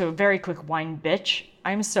moving on to a very quick wine bitch.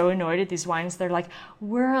 I'm so annoyed at these wines. They're like,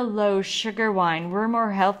 we're a low sugar wine. We're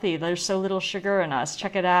more healthy. There's so little sugar in us.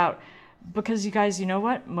 Check it out. Because you guys, you know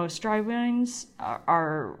what? Most dry wines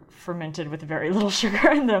are fermented with very little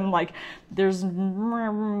sugar in them.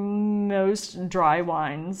 Most dry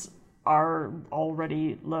wines are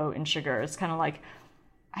already low in sugar. It's kind of like,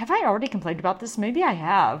 have I already complained about this? Maybe I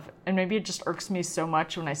have. And maybe it just irks me so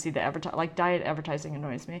much when I see the diet advertising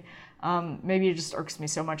annoys me. Maybe it just irks me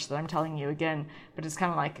so much that I'm telling you again. But it's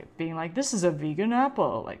kind of like being like, this is a vegan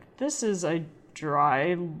apple. This is a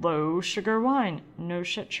dry, low sugar wine. No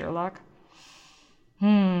shit, Sherlock.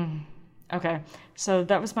 Okay, so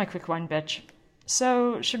that was my quick wine bitch.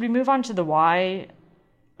 So should we move on to the why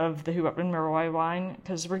of the Who, What, When, Where, Why wine?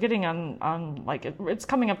 Because we're getting on it's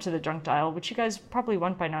coming up to the drunk dial, which you guys probably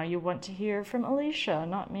want by now. You want to hear from Alicia,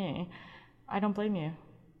 not me. I don't blame you.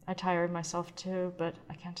 I tire of myself too, but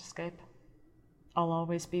I can't escape. I'll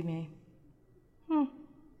always be me.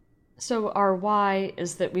 So our why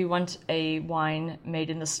is that we want a wine made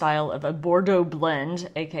in the style of a Bordeaux blend,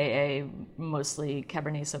 aka mostly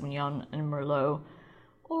Cabernet Sauvignon and Merlot,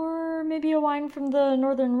 or maybe a wine from the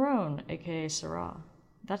Northern Rhone, aka Syrah.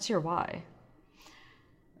 That's your why.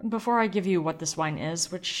 Before I give you what this wine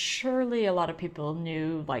is, which surely a lot of people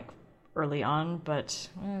knew early on, but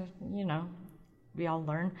we all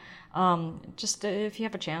learn. Just if you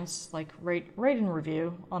have a chance, like rate and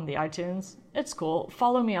review on the iTunes. It's cool.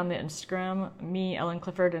 Follow me on the Instagram, me, Ellen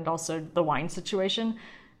Clifford, and also the wine situation.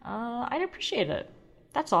 I'd appreciate it.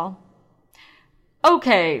 That's all.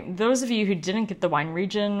 Okay, those of you who didn't get the wine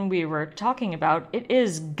region we were talking about, it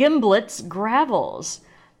is Gimblet's Gravels,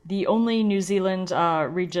 the only New Zealand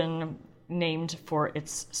region named for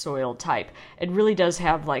its soil type. It really does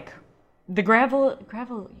have like the gravel,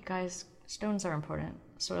 you guys, stones are important.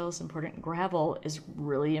 Soil is important. Gravel is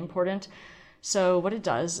really important. So what it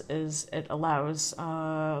does is it allows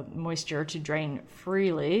moisture to drain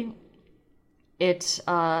freely. It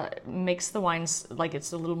makes the wines like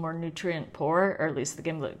it's a little more nutrient poor, or at least the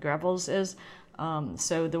Gimlet Gravels is.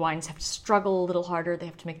 So the wines have to struggle a little harder. They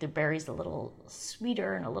have to make their berries a little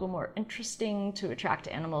sweeter and a little more interesting to attract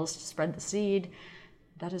animals to spread the seed.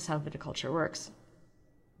 That is how viticulture works.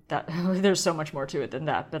 That there's so much more to it than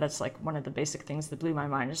that, but that's like one of the basic things that blew my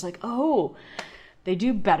mind. It's like, oh, they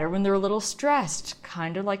do better when they're a little stressed,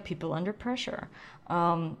 kind of like people under pressure.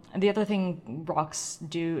 And the other thing rocks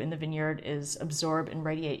do in the vineyard is absorb and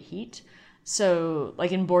radiate heat. So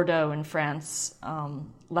like in Bordeaux in France,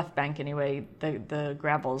 left bank anyway, the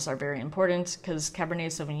gravels are very important because Cabernet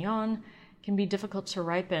Sauvignon can be difficult to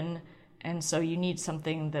ripen. And so you need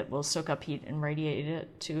something that will soak up heat and radiate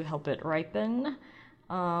it to help it ripen.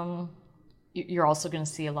 You're also going to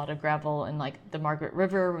see a lot of gravel in like the Margaret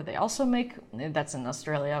River where they also make, that's in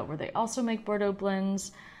Australia, where they also make Bordeaux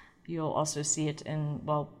blends. You'll also see it in,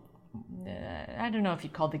 well, I don't know if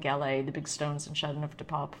you'd call the Galets, the big stones in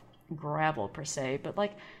Châteauneuf-du-Pape, gravel per se, but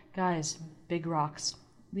like, guys, big rocks.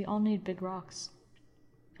 We all need big rocks.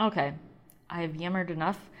 Okay, I have yammered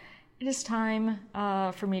enough. It is time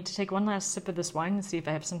for me to take one last sip of this wine and see if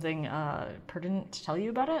I have something pertinent to tell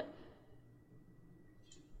you about it.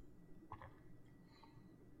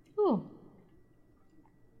 Ooh.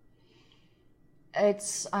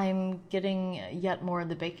 I'm getting yet more of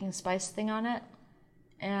the baking spice thing on it.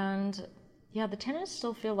 And yeah, the tannins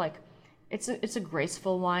still feel like it's a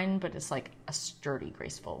graceful wine, but it's like a sturdy,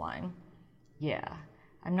 graceful wine. Yeah.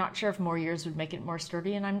 I'm not sure if more years would make it more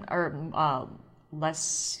sturdy or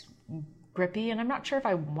less grippy, and I'm not sure if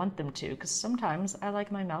I want them to, because sometimes I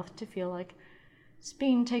like my mouth to feel like it's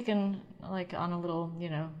being taken like on a little,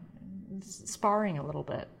 sparring a little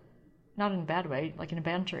bit. Not in a bad way, like in a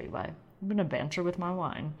bantery way. I'm going to banter with my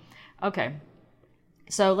wine. Okay,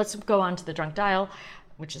 so let's go on to the drunk dial,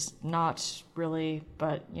 which is not really,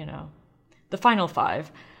 but, the final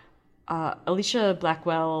five. Alicia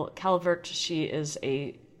Blackwell Calvert, she is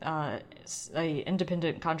a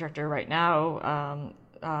independent contractor right now,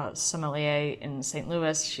 sommelier in St.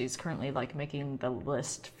 Louis. She's currently like making the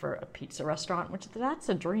list for a pizza restaurant, which that's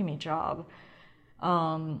a dreamy job.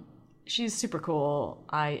 She's super cool.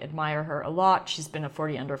 I admire her a lot. She's been a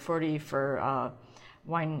 40 under 40 for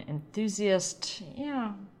Wine Enthusiast.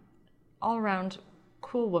 Yeah, all around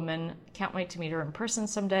cool woman. Can't wait to meet her in person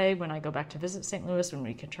someday when I go back to visit St. Louis, when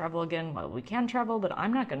we can travel again. Well, we can travel, but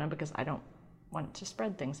I'm not gonna because I don't want to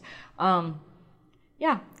spread things.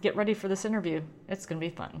 Yeah, get ready for this interview. It's gonna be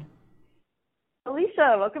fun.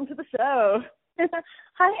 Alicia, welcome to the show.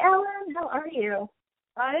 Hi, Ellen. How are you?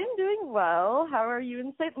 I'm doing well. How are you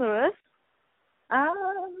in St. Louis?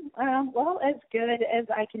 Well, as good as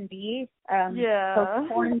I can be. Yeah.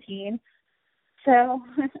 Post-quarantine. So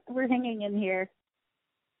we're hanging in here.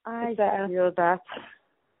 I feel that.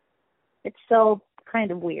 It's still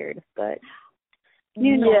kind of weird, but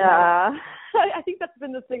yeah. I think that's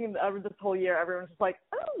been the thing this whole year. Everyone's just like,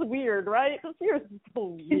 oh, this is weird, right? This year is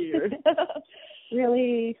so weird.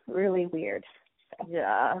 Really, really weird.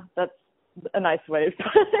 Yeah, that's a nice way of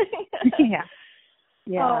putting it.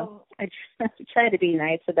 Yeah. I try to be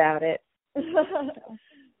nice about it.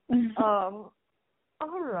 All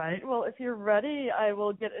right. Well, if you're ready, I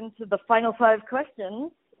will get into the final five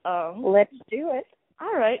questions. Let's do it.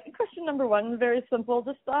 All right. Question number one, very simple.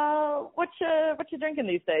 Just what you drinking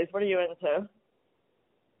these days? What are you into?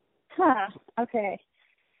 Okay.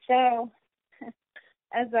 So,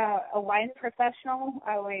 as a wine professional,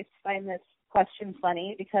 I always find this question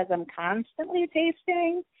funny because I'm constantly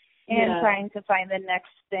tasting and trying to find the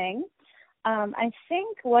next thing. I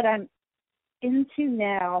think what I'm into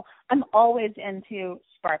now, I'm always into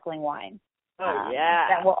sparkling wine. Oh, yeah.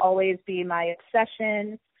 That will always be my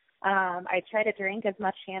obsession. I try to drink as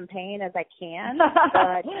much champagne as I can,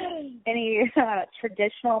 but any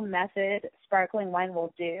traditional method sparkling wine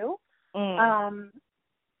will do.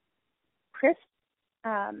 Chris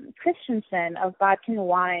Christensen of Bodkin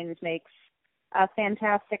Wines makes a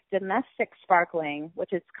fantastic domestic sparkling,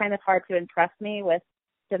 which is kind of hard to impress me with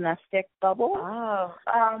domestic bubble. Oh.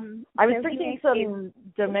 I was so drinking some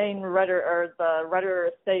Domaine Rudder, or the Rudder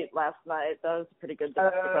Estate last night. That was a pretty good.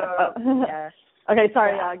 Yeah. Okay,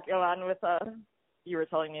 sorry. Go on with you were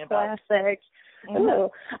telling me about. Classic. Ooh.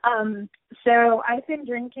 So I've been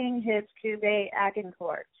drinking his Cuvée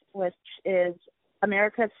Agincourt, which is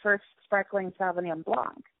America's first sparkling Sauvignon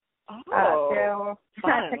Blanc. So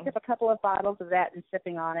I picked up a couple of bottles of that and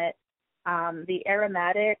sipping on it. The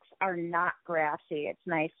aromatics are not grassy. It's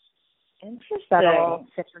nice, subtle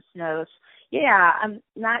citrus notes. Yeah, I'm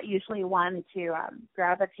not usually one to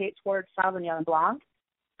gravitate towards Sauvignon Blanc,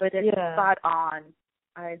 but it's spot on.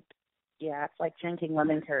 It's like drinking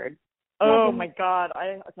lemon curd. Oh my God!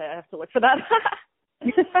 I have to look for that.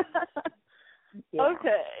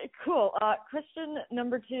 Okay, cool. Question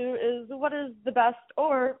number 2 is, what is the best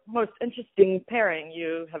or most interesting pairing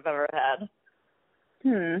you have ever had?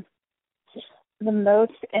 The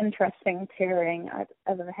most interesting pairing I've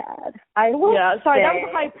ever had. That was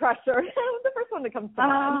high pressure. The first one that comes to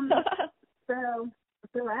mind.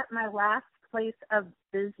 So at my last place of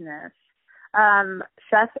business,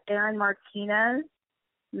 Chef Aaron Martinez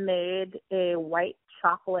made a white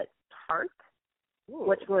chocolate tart,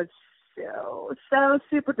 which was so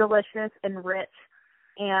super delicious and rich.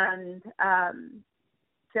 And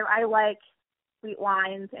so I like sweet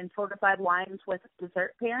wines and fortified wines with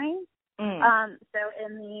dessert pairing. So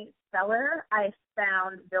in the cellar, I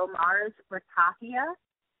found Bill Maher's Ratafia,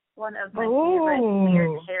 one of my favorite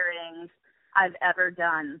weird pairings I've ever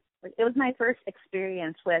done. It was my first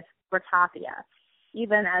experience with Ratafia.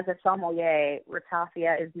 Even as a sommelier,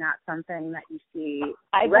 Ratafia is not something that you see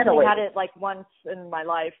readily. I've had it like once in my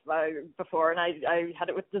life before, and I had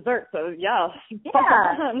it with dessert. So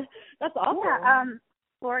that's awesome. Yeah.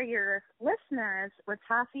 For your listeners,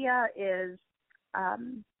 Ratafia is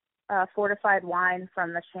a fortified wine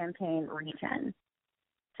from the Champagne region.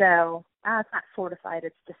 So it's not fortified;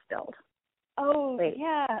 it's distilled. Oh,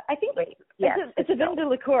 yeah. I think it's a vin de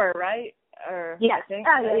liqueur, right? Yes. I think.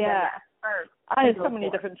 Yeah. I have so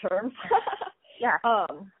many different terms. Yeah. I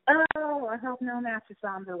hope no Master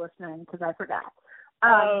Soms are listening because I forgot.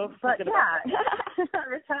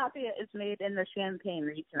 Ratafia is made in the Champagne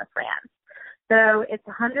region of France. So it's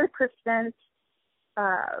 100%,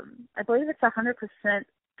 I believe it's 100%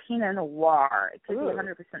 Pinot Noir. It could be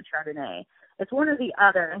 100% Chardonnay. It's one or the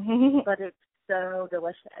other, but it's so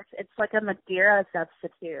delicious. It's like a Madeira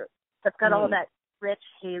substitute. So it's got all that rich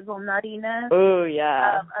hazelnuttiness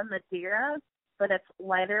of a Madeira, but it's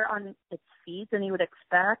lighter on its feet than you would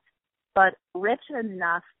expect, but rich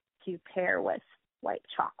enough to pair with white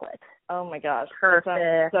chocolate. Oh my gosh.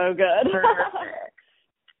 Perfect. So good. Perfect.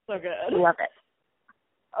 So good. Love it.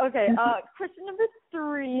 Okay, question number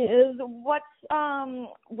 3 is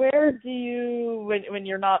where do you, when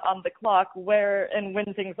you're not on the clock, and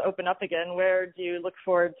when things open up again, where do you look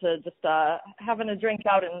forward to just having a drink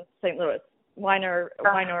out in St. Louis? Wine or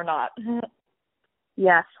not?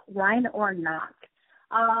 Yes, wine or not.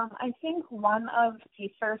 I think one of the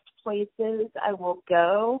first places I will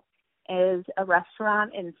go is a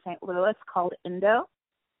restaurant in St. Louis called Indo.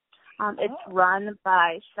 It's run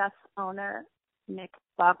by chef owner Nick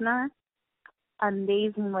Bogner,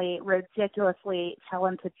 amazingly, ridiculously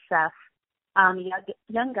talented chef,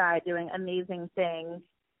 young guy doing amazing things.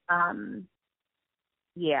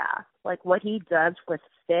 Like what he does with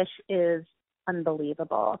fish is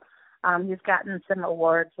unbelievable. He's gotten some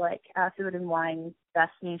awards like Food and Wine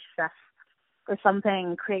Best Niche Chef or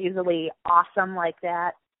something crazily awesome like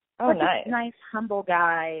that. Oh, nice. Nice, humble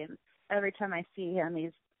guy. And every time I see him,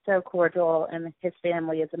 he's so cordial, and his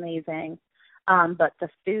family is amazing. But the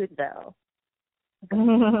food, though.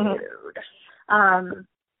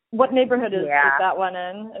 What neighborhood is that one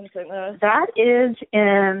in St. Louis? That is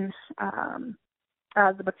in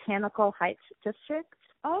the Botanical Heights District.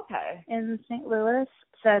 Okay. In St. Louis,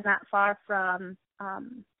 so not far from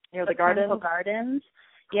near the Botanical Gardens.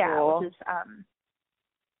 Cool.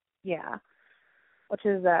 Which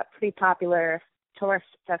is a pretty popular tourist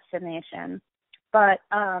destination. But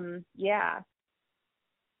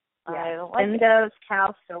Indo's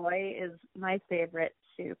cow soy is my favorite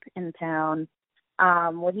soup in town.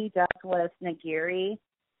 What he does with nigiri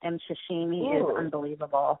and sashimi is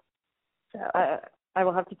unbelievable. So I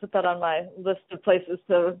will have to put that on my list of places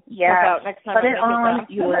to check out next time. Put it on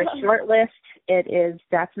your short list. It is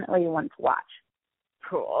definitely one to watch.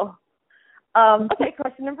 Cool. Okay,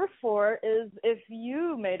 question number 4 is, if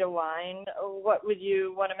you made a wine, what would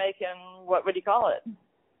you want to make and what would you call it?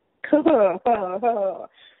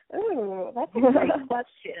 Ooh, that's a great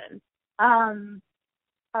question.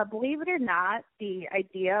 Believe it or not, the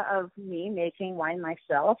idea of me making wine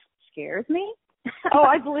myself scares me. Oh,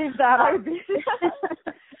 I believe that. I would be.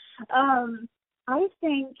 I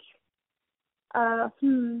think,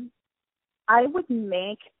 I would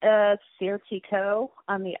make a Sertico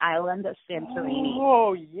on the island of Santorini.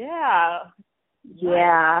 Oh, yeah.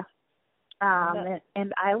 Yeah.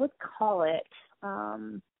 And I would call it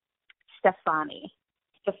Stefani.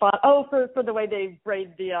 Oh, for the way they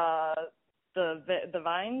braid the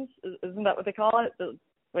vines? Isn't that what they call it?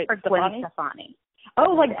 Wait, or Stefani? Gwen Stefani.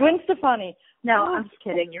 Oh, like Gwen Stefani. No, Oh. I'm just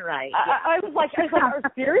kidding. You're right. I was like, oh,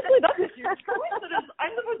 seriously? That's a huge coincidence.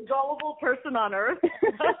 I'm the most gullible person on earth.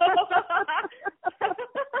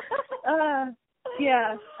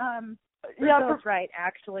 Yeah. Yeah, right,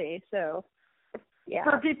 actually. So, yeah.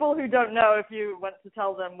 For people who don't know, if you want to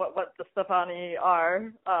tell them what the Stefani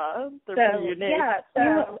are, they're pretty unique. Yeah,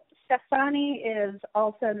 so Stefani is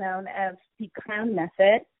also known as the crown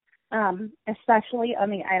method, especially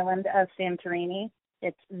on the island of Santorini.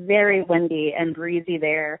 It's very windy and breezy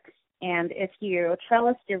there. And if you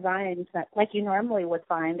trellis your vines like you normally would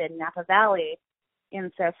find in Napa Valley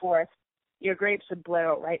and so forth, your grapes would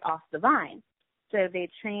blow right off the vine. So they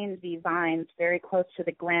trained the vines very close to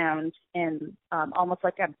the ground in almost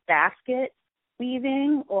like a basket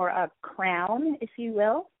weaving or a crown, if you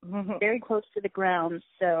will, very close to the ground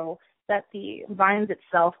so that the vines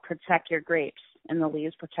itself protect your grapes and the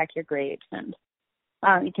leaves protect your grapes. And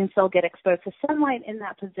you can still get exposed to sunlight in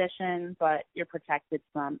that position, but you're protected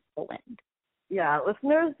from the wind. Yeah,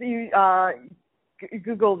 listeners, you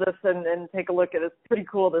Google this and take a look at it. It's pretty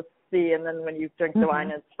cool to see. And then when you drink the wine,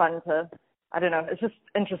 it's fun to, I don't know, it's just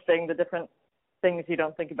interesting, the different things you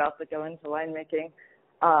don't think about that go into winemaking.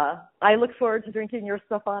 I look forward to drinking your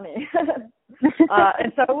Stefani.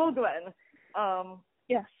 And so will Gwen.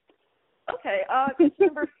 Yes. Okay, question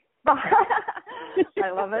number 5.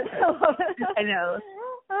 I love it. I know.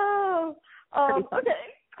 Oh, okay.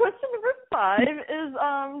 Question number 5 is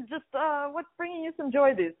just what's bringing you some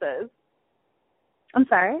joy these days? I'm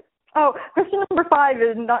sorry? Oh, question number 5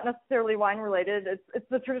 is not necessarily wine related. It's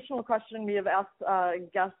the traditional question we have asked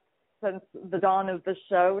guests since the dawn of the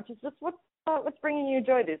show, which is just what's bringing you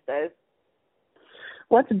joy these days?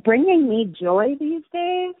 What's bringing me joy these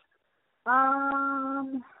days?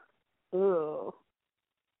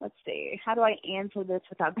 Let's see. How do I answer this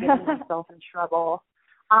without getting myself in trouble?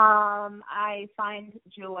 I find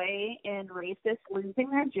joy in racists losing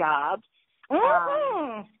their jobs.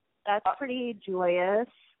 That's pretty joyous.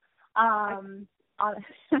 I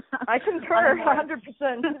concur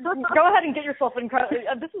 100%. Go ahead and get yourself in trouble.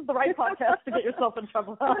 This is the right podcast to get yourself in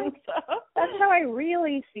trouble on. So. That's how I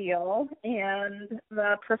really feel. And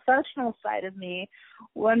the professional side of me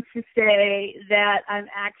wants to say that I'm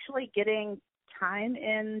actually getting time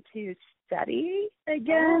in to study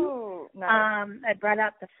again. Oh, nice. I brought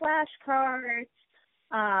out the flashcards.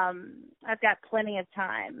 I've got plenty of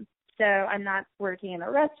time. So I'm not working in a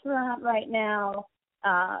restaurant right now.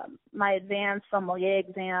 My advanced sommelier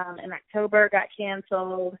exam in October got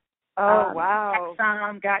canceled. Oh, wow.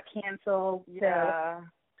 Exam got canceled. Yeah. So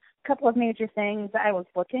a couple of major things I was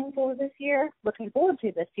looking forward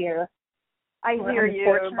to this year. I hear you.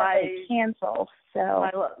 Unfortunately canceled. So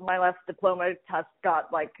my last diploma test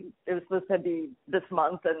got it was supposed to be this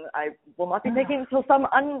month, and I will not be taking until some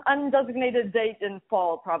undesignated date in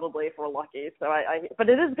fall, probably, if we're lucky. So but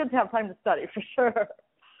it is good to have time to study for sure.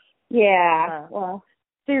 Yeah. Well,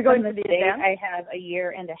 so you're going to the exam? I have a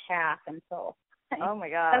year and a half until. Oh my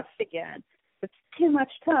gosh. Again, it's too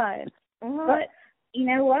much time. But you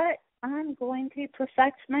know what? I'm going to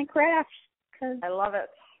perfect my craft because I love it.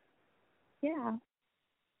 Yeah.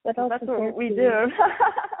 That's what we do.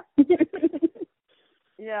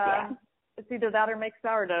 Yeah. It's either that or make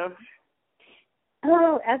sourdough.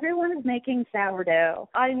 Oh, everyone is making sourdough.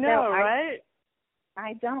 I know, right?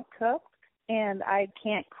 I don't cook, and I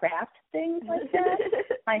can't craft things like that.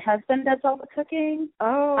 My husband does all the cooking.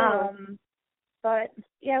 Oh. But,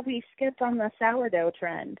 yeah, we skipped on the sourdough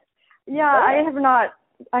trend. Yeah, I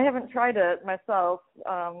haven't tried it myself.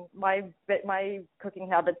 My cooking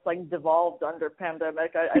habits devolved under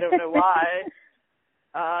pandemic. I don't know why.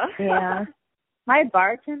 Yeah. My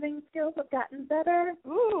bartending skills have gotten better.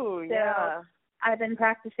 Ooh, so yeah. I've been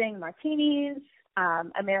practicing martinis,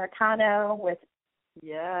 Americano with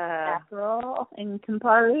Aperol and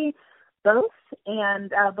Campari, both,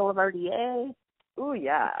 and Boulevardier. Ooh,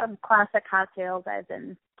 yeah. Some classic cocktails I've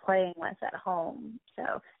been playing with at home.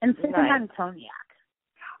 So, and sipping on cognac.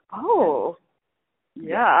 Oh,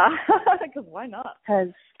 yeah. Because why not?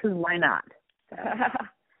 Because why not?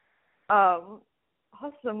 So.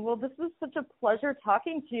 Awesome. Well, this was such a pleasure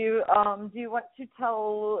talking to you. Do you want to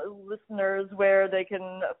tell listeners where they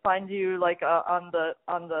can find you, like on the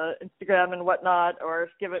Instagram and whatnot, or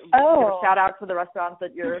give a shout out to the restaurants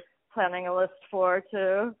that you're planning a list for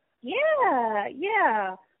too?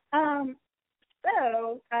 Yeah.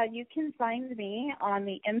 So you can find me on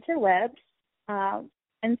the interwebs,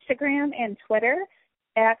 Instagram and Twitter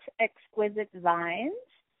at Exquisite Vines,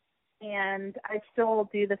 and I still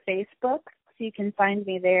do the Facebook, so you can find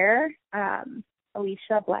me there,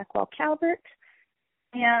 Alicia Blackwell Calvert.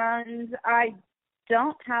 And I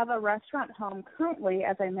don't have a restaurant home currently,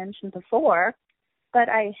 as I mentioned before, but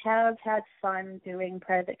I have had fun doing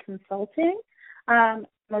private consulting.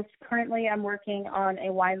 Most currently, I'm working on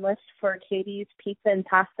a wine list for Katie's Pizza and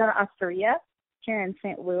Pasta Osteria here in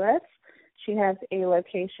St. Louis. She has a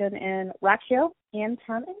location in Rock Hill and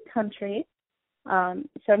Town and Country.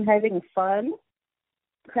 So I'm having fun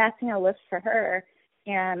crafting a list for her,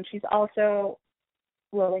 and she's also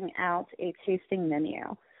rolling out a tasting menu.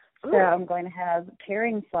 So I'm going to have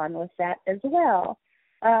pairing fun with that as well.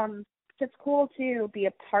 It's cool to be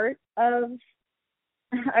a part of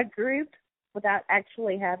a group without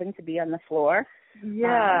actually having to be on the floor.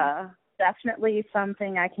 Yeah. Definitely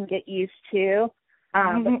something I can get used to.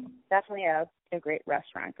 But definitely a great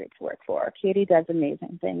restaurant group to work for. Katie does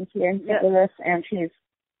amazing things here in St. Louis, and she's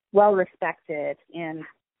well respected, and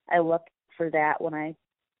I look for that when I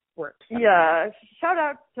work. Yeah. Shout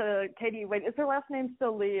out to Katie. Wait, is her last name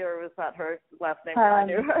still Lee, or was that her last name when I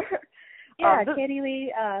knew her? Yeah, Katie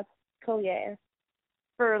Lee Collier.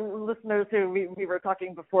 For listeners who we were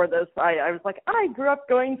talking before this, I was like, I grew up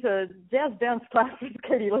going to jazz dance classes with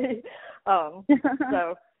Katie Lee.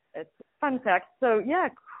 So it's a fun fact. So yeah,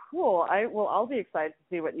 cool. I'll be excited to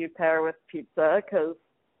see what you pair with pizza, because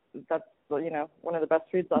that's, one of the best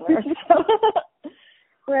foods on earth.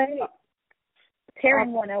 Right.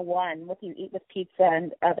 Pairing 101, what you eat with pizza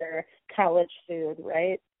and other college food,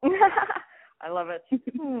 right? I love it.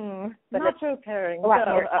 But nacho pairing. A lot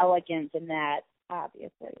more elegant than that,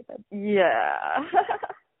 obviously. But. Yeah.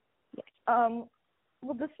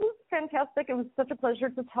 Well, this was fantastic. It was such a pleasure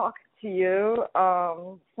to talk to you.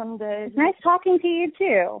 Someday. It's nice talking to you,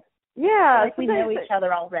 too. Yeah. Like we know each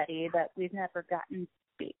other already, but we've never gotten to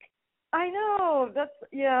speak. I know.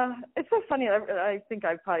 It's so funny. I think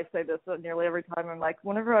I probably say this nearly every time. I'm like,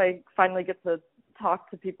 whenever I finally get to talk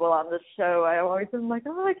to people on this show, I always am like,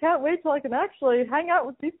 I can't wait till I can actually hang out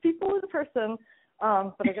with these people in person.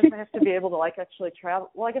 But I guess I have to be able to actually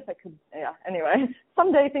travel. Well, I guess I could. Yeah. Anyway,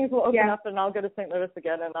 someday things will open up, and I'll go to St. Louis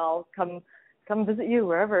again, and I'll come visit you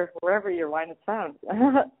wherever your wine is found.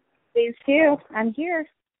 Please do. I'm here.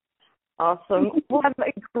 Awesome. Well, have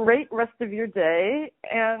a great rest of your day,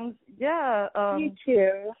 and you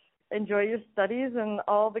too. Enjoy your studies and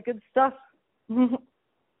all the good stuff.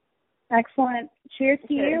 Excellent. Cheers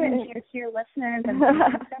to you, and cheers to your listeners. And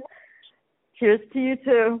cheers to you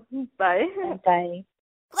too. Bye. Bye.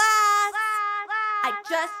 Glass. I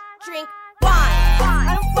just drink wine.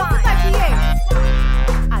 I don't fuck with IPAs.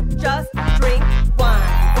 I just drink wine.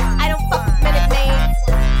 I don't fuck with Minute Maids.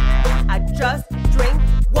 I just drink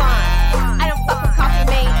wine. I don't fuck with coffee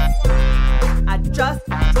mates. I just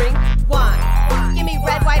drink wine. Give me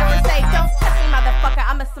red, white, or say, don't touch me, motherfucker.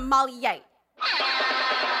 I'm a sommelier.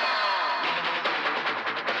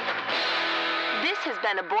 This has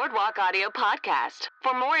been a Boardwalk Audio podcast.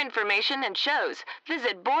 For more information and shows,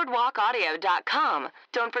 visit boardwalkaudio.com.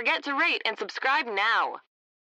 Don't forget to rate and subscribe now.